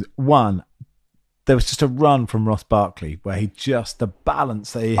 2 things. One, there was just a run from Ross Barkley where the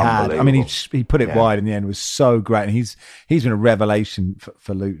balance that he had. I mean, he put it wide in the end, was so great. And he's been a revelation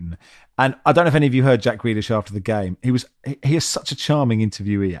for Luton. And I don't know if any of you heard Jack Grealish after the game. He is such a charming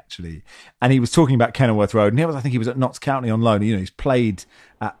interviewee, actually. And he was talking about Kenilworth Road. And I think he was at Notts County on loan. He's played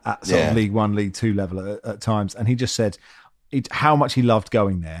at sort of League One, League Two level at times. And he just said how much he loved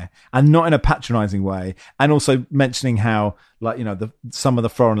going there, and not in a patronising way. And also mentioning how, some of the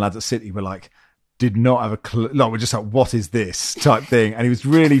foreign lads at City were did not have a clue. We're just like, what is this type thing? And he was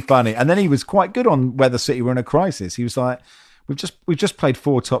really funny. And then he was quite good on whether City were in a crisis. He was like, we've just played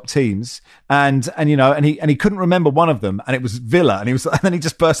 4 top teams, and he couldn't remember one of them, and it was Villa, and then he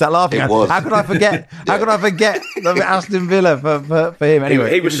just burst out laughing. How could I forget? How could I forget Aston Villa for him?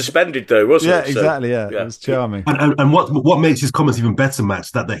 Anyway, he was suspended though, wasn't he? Yeah, exactly. Yeah, it was charming. And what makes his comments even better, Matt,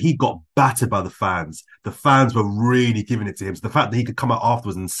 is that he got battered by the fans. The fans were really giving it to him. So the fact that he could come out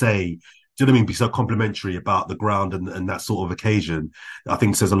afterwards and say, do you know what I mean, be so complimentary about the ground and that sort of occasion, I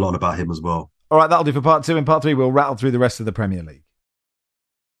think says a lot about him as well. All right, that'll do for part 2. In part 3, we'll rattle through the rest of the Premier League.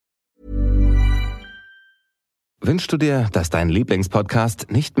 Wünschst du dir, dass dein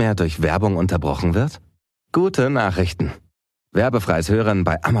Lieblingspodcast nicht mehr durch Werbung unterbrochen wird? Gute Nachrichten. Werbefreies Hören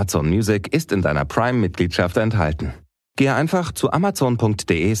bei Amazon Music ist in deiner Prime-Mitgliedschaft enthalten. Gehe einfach zu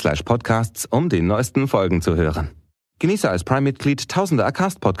amazon.de/podcasts, um die neuesten Folgen zu hören. Genieße als Prime-Mitglied tausende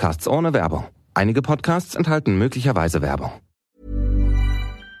Acast-Podcasts ohne Werbung. Einige Podcasts enthalten möglicherweise Werbung.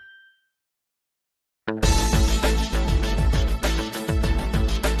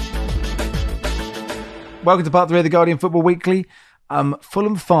 Welcome to part 3 of the Guardian Football Weekly.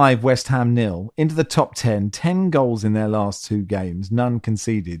 Fulham 5, West Ham 0. Into the top 10. 10 goals in their last 2 games. None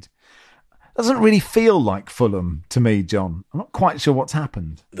conceded. Doesn't really feel like Fulham to me, John. I'm not quite sure what's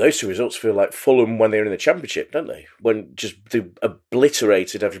happened. Those 2 results feel like Fulham when they were in the Championship, don't they? When just they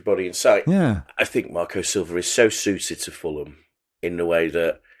obliterated everybody in sight. Yeah. I think Marco Silva is so suited to Fulham in the way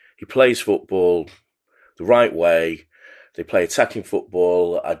that he plays football the right way. They play attacking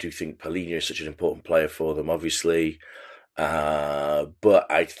football. I do think Paulinho is such an important player for them, obviously. But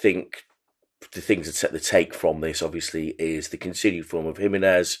I think the thing to take from this, obviously, is the continued form of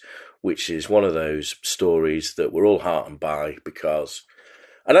Jimenez, which is one of those stories that we're all heartened by because...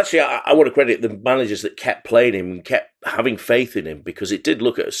 And actually, I want to credit the managers that kept playing him and kept having faith in him, because it did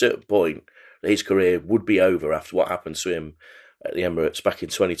look at a certain point that his career would be over after what happened to him at the Emirates back in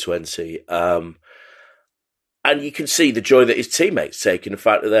 2020. And you can see the joy that his teammates take in the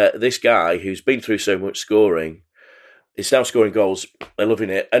fact that this guy who's been through so much scoring is now scoring goals. They're loving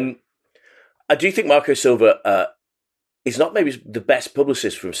it. And I do think Marco Silva is not maybe the best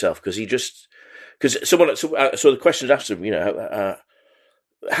publicist for himself, because so the question asked him,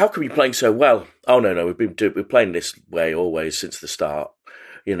 how come you're playing so well? Oh, no, we're playing this way always since the start.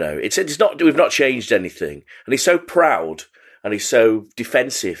 It's not, we've not changed anything. And he's so proud and he's so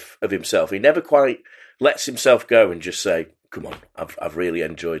defensive of himself. He never quite lets himself go and just say, come on, I've really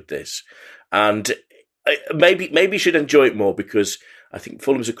enjoyed this. And maybe he should enjoy it more, because I think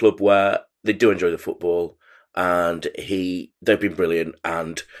Fulham's a club where they do enjoy the football, and they've been brilliant.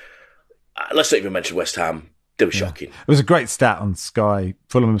 And let's not even mention West Ham. They were shocking. It was a great stat on Sky.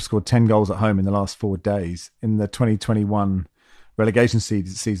 Fulham have scored 10 goals at home in the last 4 days. In the 2021 relegation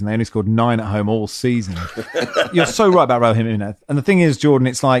season, they only scored 9 at home all season. You're so right about Raul Jimenez. And the thing is, Jordan,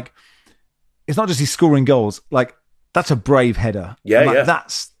 it's like, it's not just he's scoring goals. Like, that's a brave header. Yeah.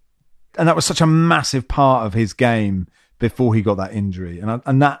 That was such a massive part of his game before he got that injury.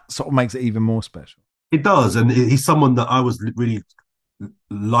 And that sort of makes it even more special. It does. And he's someone that I was really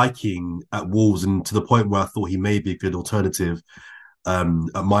liking at Wolves, and to the point where I thought he may be a good alternative at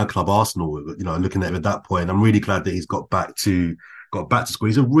my club, Arsenal. Looking at him at that point, I'm really glad that he's got back to score.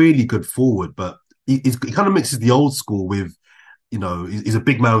 He's a really good forward, but he kind of mixes the old school with, he's a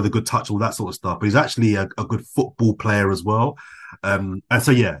big man with a good touch, all that sort of stuff. But he's actually a good football player as well. And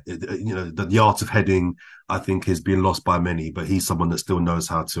so, the art of heading, I think, is being lost by many. But he's someone that still knows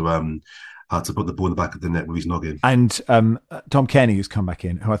how to put the ball in the back of the net with his noggin. And Tom Kenny, who's come back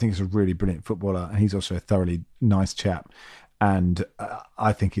in, who I think is a really brilliant footballer, and he's also a thoroughly nice chap. And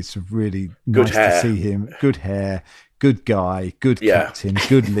I think it's really nice to see him. Good hair, good guy, good captain,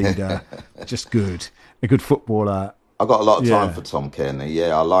 good leader, just good. A good footballer. I've got a lot of time for Tom Kearney.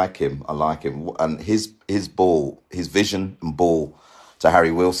 Yeah, I like him. And his ball, his vision and ball to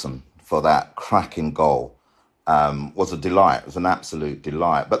Harry Wilson for that cracking goal was a delight. It was an absolute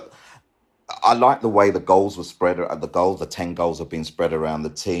delight. But I like the way the goals were spread. The 10 goals have been spread around the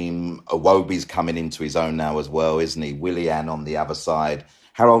team. Iwobi's coming into his own now as well, isn't he? Willian on the other side.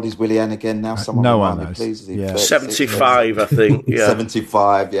 How old is Willian again now? Someone no remind one me, knows. please. Is he 75, I think. Yeah.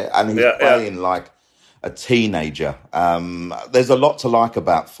 75, yeah. And he's playing like a teenager. There's a lot to like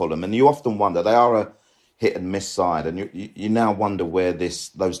about Fulham, and you often wonder, they are a hit and miss side, and you now wonder where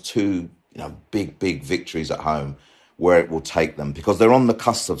those 2 big victories at home, where it will take them, because they're on the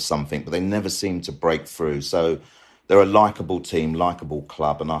cusp of something, but they never seem to break through. So they're a likeable team, likeable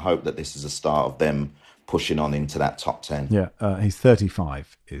club, and I hope that this is a start of them pushing on into that top 10. Yeah, he's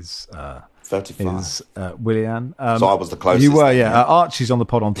 35. Is 35. Is Willian. So I was the closest. You were, yeah. Archie's on the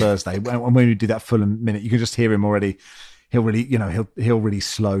pod on Thursday. when we do that Fulham minute, you can just hear him already. He'll really, he'll really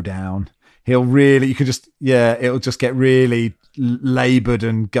slow down. he'll really, you could just, it'll just get really laboured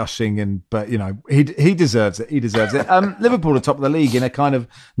and gushing, but he deserves it. He deserves it. Liverpool are top of the league in a kind of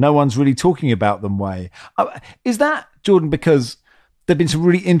no one's really talking about them way. Is that, Jordan, because there've been some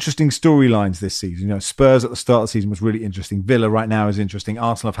really interesting storylines this season? Spurs at the start of the season was really interesting. Villa right now is interesting.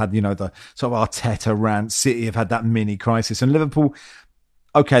 Arsenal have had, the sort of Arteta rant. City have had that mini crisis, and Liverpool,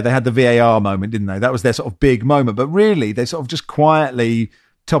 okay, they had the VAR moment, didn't they? That was their sort of big moment, but really they sort of just quietly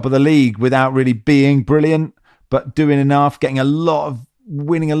top of the league without really being brilliant, but doing enough,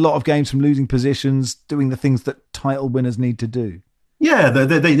 winning a lot of games from losing positions, doing the things that title winners need to do. Yeah,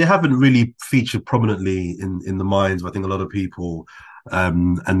 they haven't really featured prominently in the minds of, I think, a lot of people,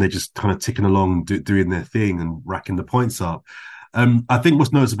 and they're just kind of ticking along, doing their thing and racking the points up. I think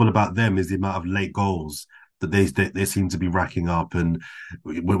what's noticeable about them is the amount of late goals that they seem to be racking up. And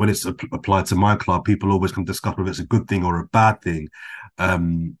when it's applied to my club, people always can discuss whether it's a good thing or a bad thing.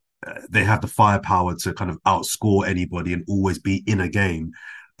 They have the firepower to kind of outscore anybody and always be in a game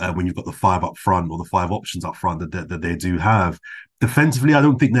when you've got the five up front or the five options up front that they do have. Defensively, I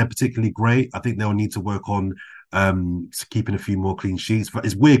don't think they're particularly great. I think they'll need to work on keeping a few more clean sheets. But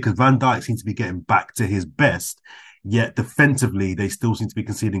it's weird because Van Dijk seems to be getting back to his best, yet defensively, they still seem to be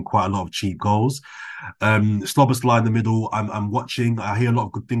conceding quite a lot of cheap goals. Szoboszlai in the middle, I'm watching. I hear a lot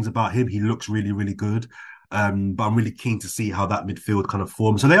of good things about him. He looks really, really good. But I'm really keen to see how that midfield kind of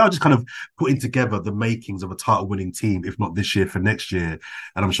forms. So they are just kind of putting together the makings of a title-winning team, if not this year, for next year.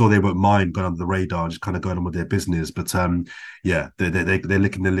 And I'm sure they won't mind going under the radar and just kind of going on with their business. But they're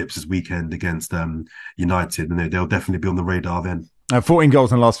licking their lips this weekend against United, and they'll definitely be on the radar then. 14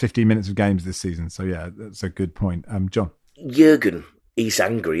 goals in the last 15 minutes of games this season. So yeah, that's a good point. John? Jurgen. He's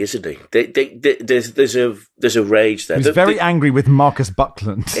angry, isn't he? There's a rage there. He's very angry with Marcus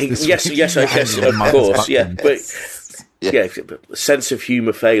Buckland. Yes, I guess, of course, yeah. But sense of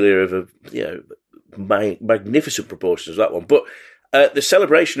humour failure of magnificent proportions of that one. But the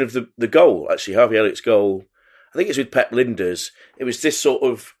celebration of the goal, actually, Harvey Elliott's goal, I think it's with Pep Linders. It was this sort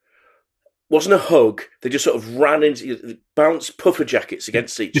of, wasn't a hug. They just sort of ran into, bounced puffer jackets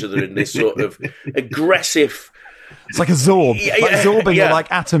against each other in this sort of aggressive. It's like a Zorb, absorbing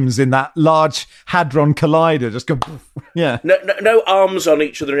like atoms in that large hadron collider. Just go, yeah. No arms on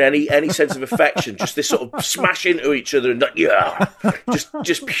each other in any sense of affection. Just this sort of smash into each other and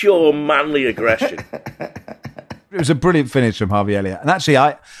just pure manly aggression. It was a brilliant finish from Harvey Elliott. And actually,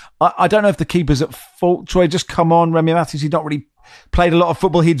 I don't know if the keeper's at fault. Troy, just come on, Remy Matthews. He's not really played a lot of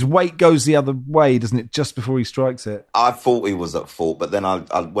football. His weight goes the other way, doesn't it, just before he strikes it? I thought he was at fault, but then I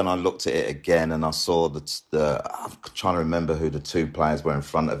when I looked at it again and I saw I'm trying to remember who the two players were in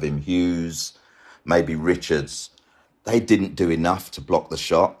front of him, Hughes, maybe Richards. They didn't do enough to block the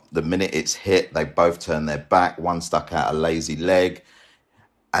shot. The minute it's hit, they both turned their back. One stuck out a lazy leg.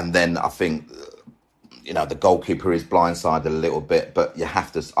 And then I think, the goalkeeper is blindsided a little bit, but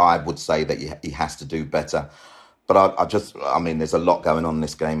I would say that he has to do better. But I mean, there's a lot going on in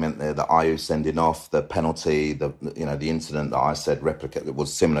this game, isn't there? The Ayew sending off, the penalty, the incident that I said that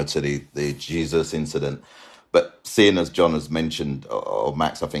was similar to the Jesus incident. But seeing as John has mentioned, or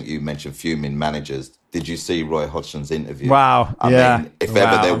Max, I think you mentioned fuming managers. Did you see Roy Hodgson's interview? Wow. I mean, if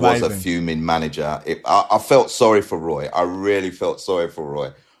ever there was a fuming manager, I felt sorry for Roy. I really felt sorry for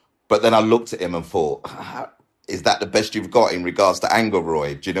Roy. But then I looked at him and thought, is that the best you've got in regards to anger,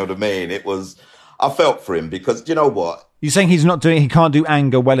 Roy? Do you know what I mean? I felt for him because, you know what? You're saying he can't do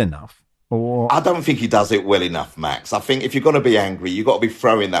anger well enough? Or... I don't think he does it well enough, Max. I think if you're going to be angry, you've got to be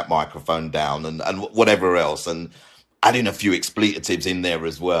throwing that microphone down and whatever else and adding a few expletives in there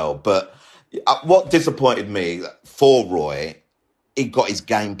as well. But what disappointed me for Roy, he got his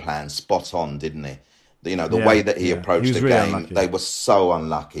game plan spot on, didn't he? The way that he approached the game, unlucky. They were so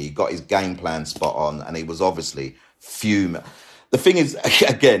unlucky. He got his game plan spot on and he was obviously fuming. The thing is,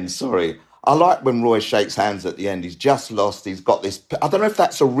 again, sorry, I like when Roy shakes hands at the end. He's just lost. He's got this, I don't know if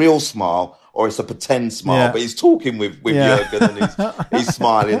that's a real smile or it's a pretend smile, but he's talking with Jurgen and he's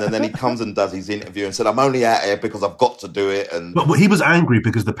smiling, and then he comes and does his interview and said, I'm only out here because I've got to do it. But he was angry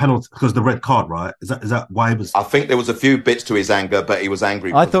because the penalty, because the red card, right? Is that why he was? I think there was a few bits to his anger, but he was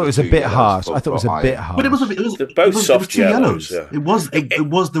angry. I thought it was a bit harsh. But it was both soft yellows. Yeah. It was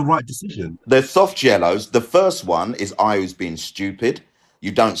the right decision. They're soft yellows. The first one is Ayew's being stupid.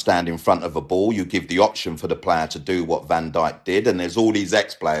 You don't stand in front of a ball. You give the option for the player to do what Van Dijk did. And there's all these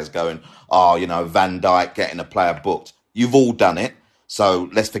ex-players going, Van Dijk getting a player booked. You've all done it. So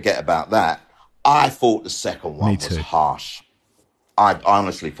let's forget about that. I thought the second one was harsh. I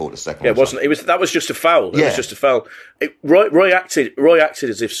honestly thought the second one was harsh. That was just a foul. It was just a foul. Roy acted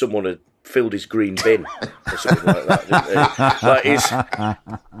as if someone had filled his green bin or something like that, didn't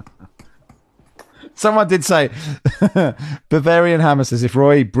he? Someone did say, Bavarian Hammer says, if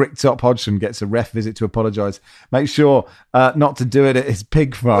Roy Bricktop Hodgson gets a ref visit to apologise, make sure not to do it at his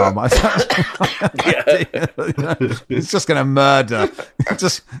pig farm. He's just going to murder.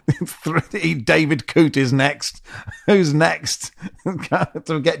 Just eat David Coote is next. Who's next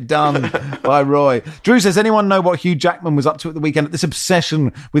to get done by Roy? Drew says, anyone know what Hugh Jackman was up to at the weekend? This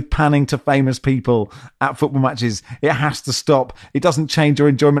obsession with panning to famous people at football matches, it has to stop. It doesn't change your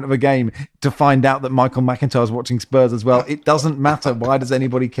enjoyment of a game to find out that Michael McIntyre's watching Spurs as well. It doesn't matter. Why does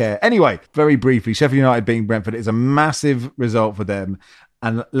anybody care? Anyway, very briefly, Sheffield United beating Brentford is a massive result for them.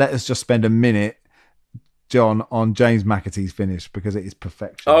 And let us just spend a minute, John, on James McAtee's finish, because it is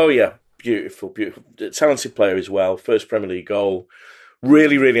perfection. Oh, yeah. Beautiful, beautiful. Talented player as well. First Premier League goal.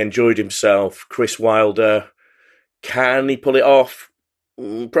 Really, really enjoyed himself. Chris Wilder. Can he pull it off?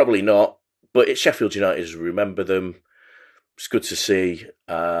 Probably not. But it's Sheffield United. Remember them. It's good to see.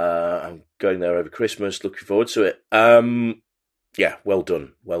 I'm going there over Christmas. Looking forward to it. Yeah, well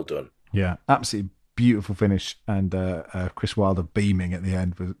done. Well done. Yeah, absolutely beautiful finish. And Chris Wilder beaming at the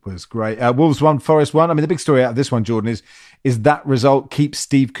end was great. Wolves won, Forest won. I mean, the big story out of this one, Jordan, is that result keeps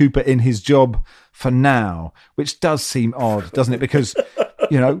Steve Cooper in his job for now, which does seem odd, doesn't it? Because,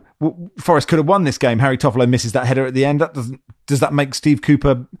 Forest could have won this game. Harry Toffolo misses that header at the end. Does that make Steve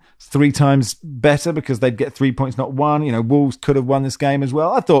Cooper 3 times better because they'd get 3 points, not 1? Wolves could have won this game as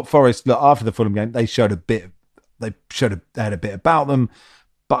well. I thought Forest, after the Fulham game, they had a bit about them.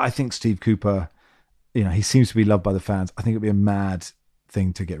 But I think Steve Cooper, he seems to be loved by the fans. I think it'd be a mad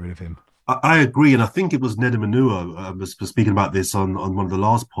thing to get rid of him. I agree. And I think it was Ned Manuo was speaking about this on one of the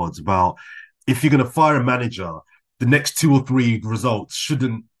last pods about if you're going to fire a manager, the next 2 or 3 results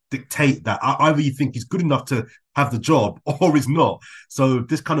shouldn't dictate that. Either you think he's good enough to have the job or he's not. So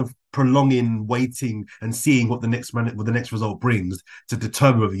this kind of prolonging, waiting and seeing what the next result brings to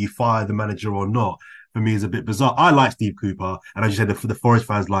determine whether you fire the manager or not, for me is a bit bizarre. I like Steve Cooper, and as you said, the Forest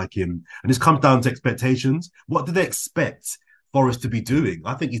fans like him. And this comes down to expectations. What do they expect Forest to be doing?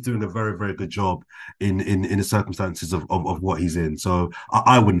 I think he's doing a very, very good job in the circumstances of what he's in. So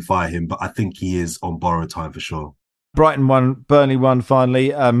I wouldn't fire him, but I think he is on borrowed time for sure. Brighton won, Burnley won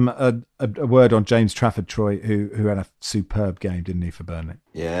finally. A word on James Trafford-Troy, who had a superb game, didn't he, for Burnley?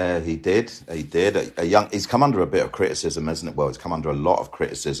 Yeah, he did. He's come under a bit of criticism, isn't it? Well, he's come under a lot of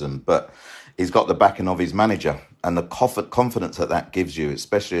criticism, but he's got the backing of his manager, and the confidence that gives you,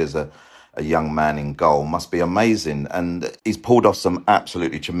 especially as a young man in goal, must be amazing. And he's pulled off some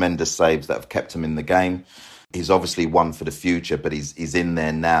absolutely tremendous saves that have kept him in the game. He's obviously one for the future, but he's in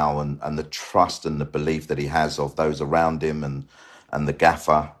there now, and the trust and the belief that he has of those around him and the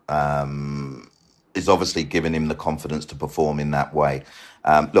gaffer is obviously giving him the confidence to perform in that way.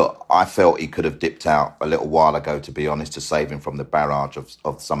 Look, I felt he could have dipped out a little while ago, to be honest, to save him from the barrage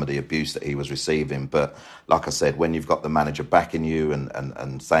of some of the abuse that he was receiving. But like I said, when you've got the manager backing you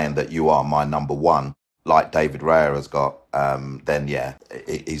and saying that you are my number one, like David Raya has got, then yeah,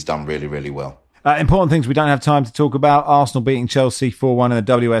 he's done really, really well. Important things we don't have time to talk about. Arsenal beating Chelsea 4-1 in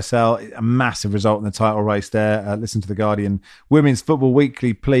the WSL. A massive result in the title race there. Listen to The Guardian. Women's Football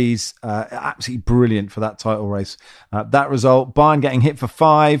Weekly, please. Absolutely brilliant for that title race. That result. Bayern getting hit for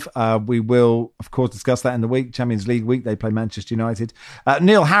 5. We will, of course, discuss that in the week. Champions League week. They play Manchester United.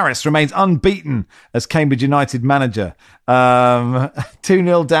 Neil Harris remains unbeaten as Cambridge United manager.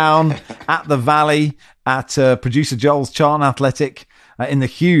 2-0 down at the Valley at producer Joel's Charlton Athletic in the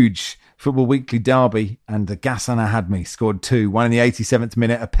huge Football Weekly derby, and Ghassan Ahadmi scored 2, one in the 87th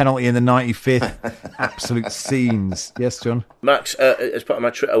minute, a penalty in the 95th. Absolute scenes. Yes, John? Max, as part of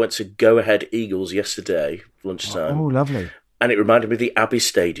my trip, I went to Go Ahead Eagles yesterday, lunchtime. Oh, lovely. And it reminded me of the Abbey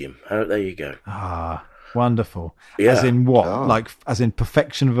Stadium. There you go. Wonderful. Yeah. As in what? Like, as in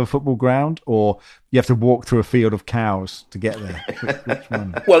perfection of a football ground, or you have to walk through a field of cows to get there? Which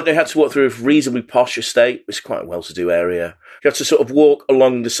one? Well, they had to walk through a reasonably posh estate. It's quite a well-to-do area. You have to sort of walk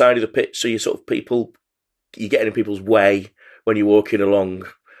along the side of the pitch, so you get in people's way when you're walking along.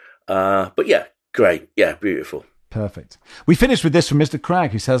 But yeah, great. Yeah, beautiful. Perfect. We finished with this from Mr.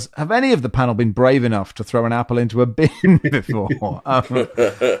 Cragg, who says, have any of the panel been brave enough to throw an apple into a bin before?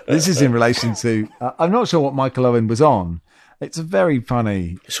 This is in relation to, I'm not sure what Michael Owen was on. It's a very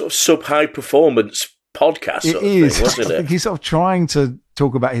funny... sort of sub-high performance podcast sort of thing, wasn't it? I think he's sort of trying to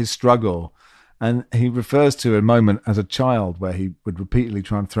talk about his struggle. And he refers to a moment as a child where he would repeatedly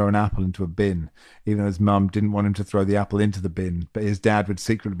try and throw an apple into a bin, even though his mum didn't want him to throw the apple into the bin. But his dad would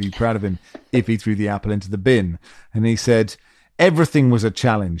secretly be proud of him if he threw the apple into the bin. And he said, everything was a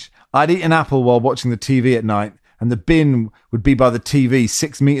challenge. I'd eat an apple while watching the TV at night, and the bin would be by the TV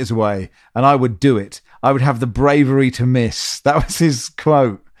 6 meters away, and I would do it. I would have the bravery to miss. That was his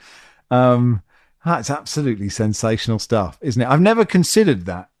quote. That's absolutely sensational stuff, isn't it? I've never considered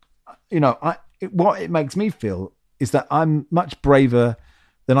that. What it makes me feel is that I'm much braver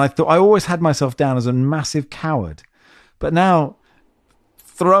than I thought. I always had myself down as a massive coward. But now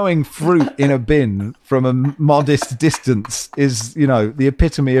throwing fruit in a bin from a modest distance is, the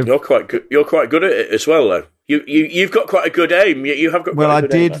epitome of... You're quite good at it as well, though. You've got quite a good aim. You have got quite a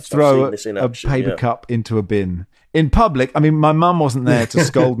good aim. Well, I did throw a paper cup into a bin. In public, I mean, my mum wasn't there to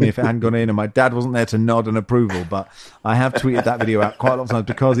scold me if it hadn't gone in, and my dad wasn't there to nod an approval, but I have tweeted that video out quite a lot of times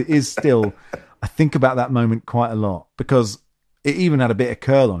because it is still... I think about that moment quite a lot because it even had a bit of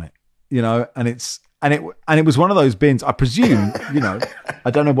curl on it, and it was one of those bins. I presume, I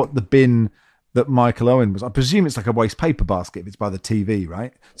don't know what the bin that Michael Owen was. I presume it's like a waste paper basket if it's by the TV,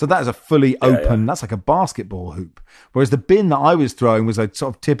 right? So that is a fully open, that's like a basketball hoop. Whereas the bin that I was throwing was a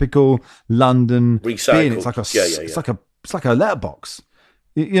sort of typical London recycled bin. It's like it's like a letterbox.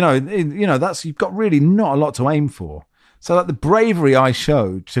 That's, you've got really not a lot to aim for. So like the bravery I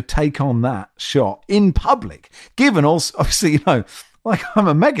showed to take on that shot in public, given also, obviously, like I'm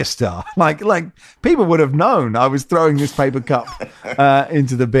a megastar, like people would have known I was throwing this paper cup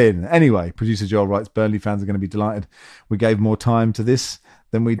into the bin. Anyway, producer Joel writes, Burnley fans are going to be delighted. We gave more time to this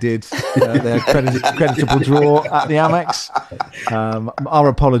than we did their creditable draw at the Amex. Our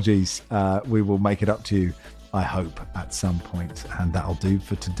apologies. We will make it up to you, I hope, at some point. And that'll do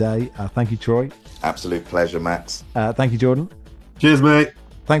for today. Thank you, Troy. Absolute pleasure, Max. Thank you, Jordan. Cheers, mate.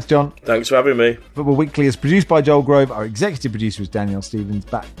 Thanks, John. Thanks for having me. Football Weekly is produced by Joel Grove. Our executive producer is Danielle Stevens.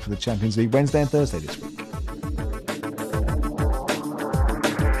 Back for the Champions League Wednesday and Thursday this week.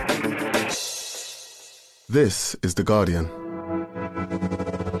 This is The Guardian.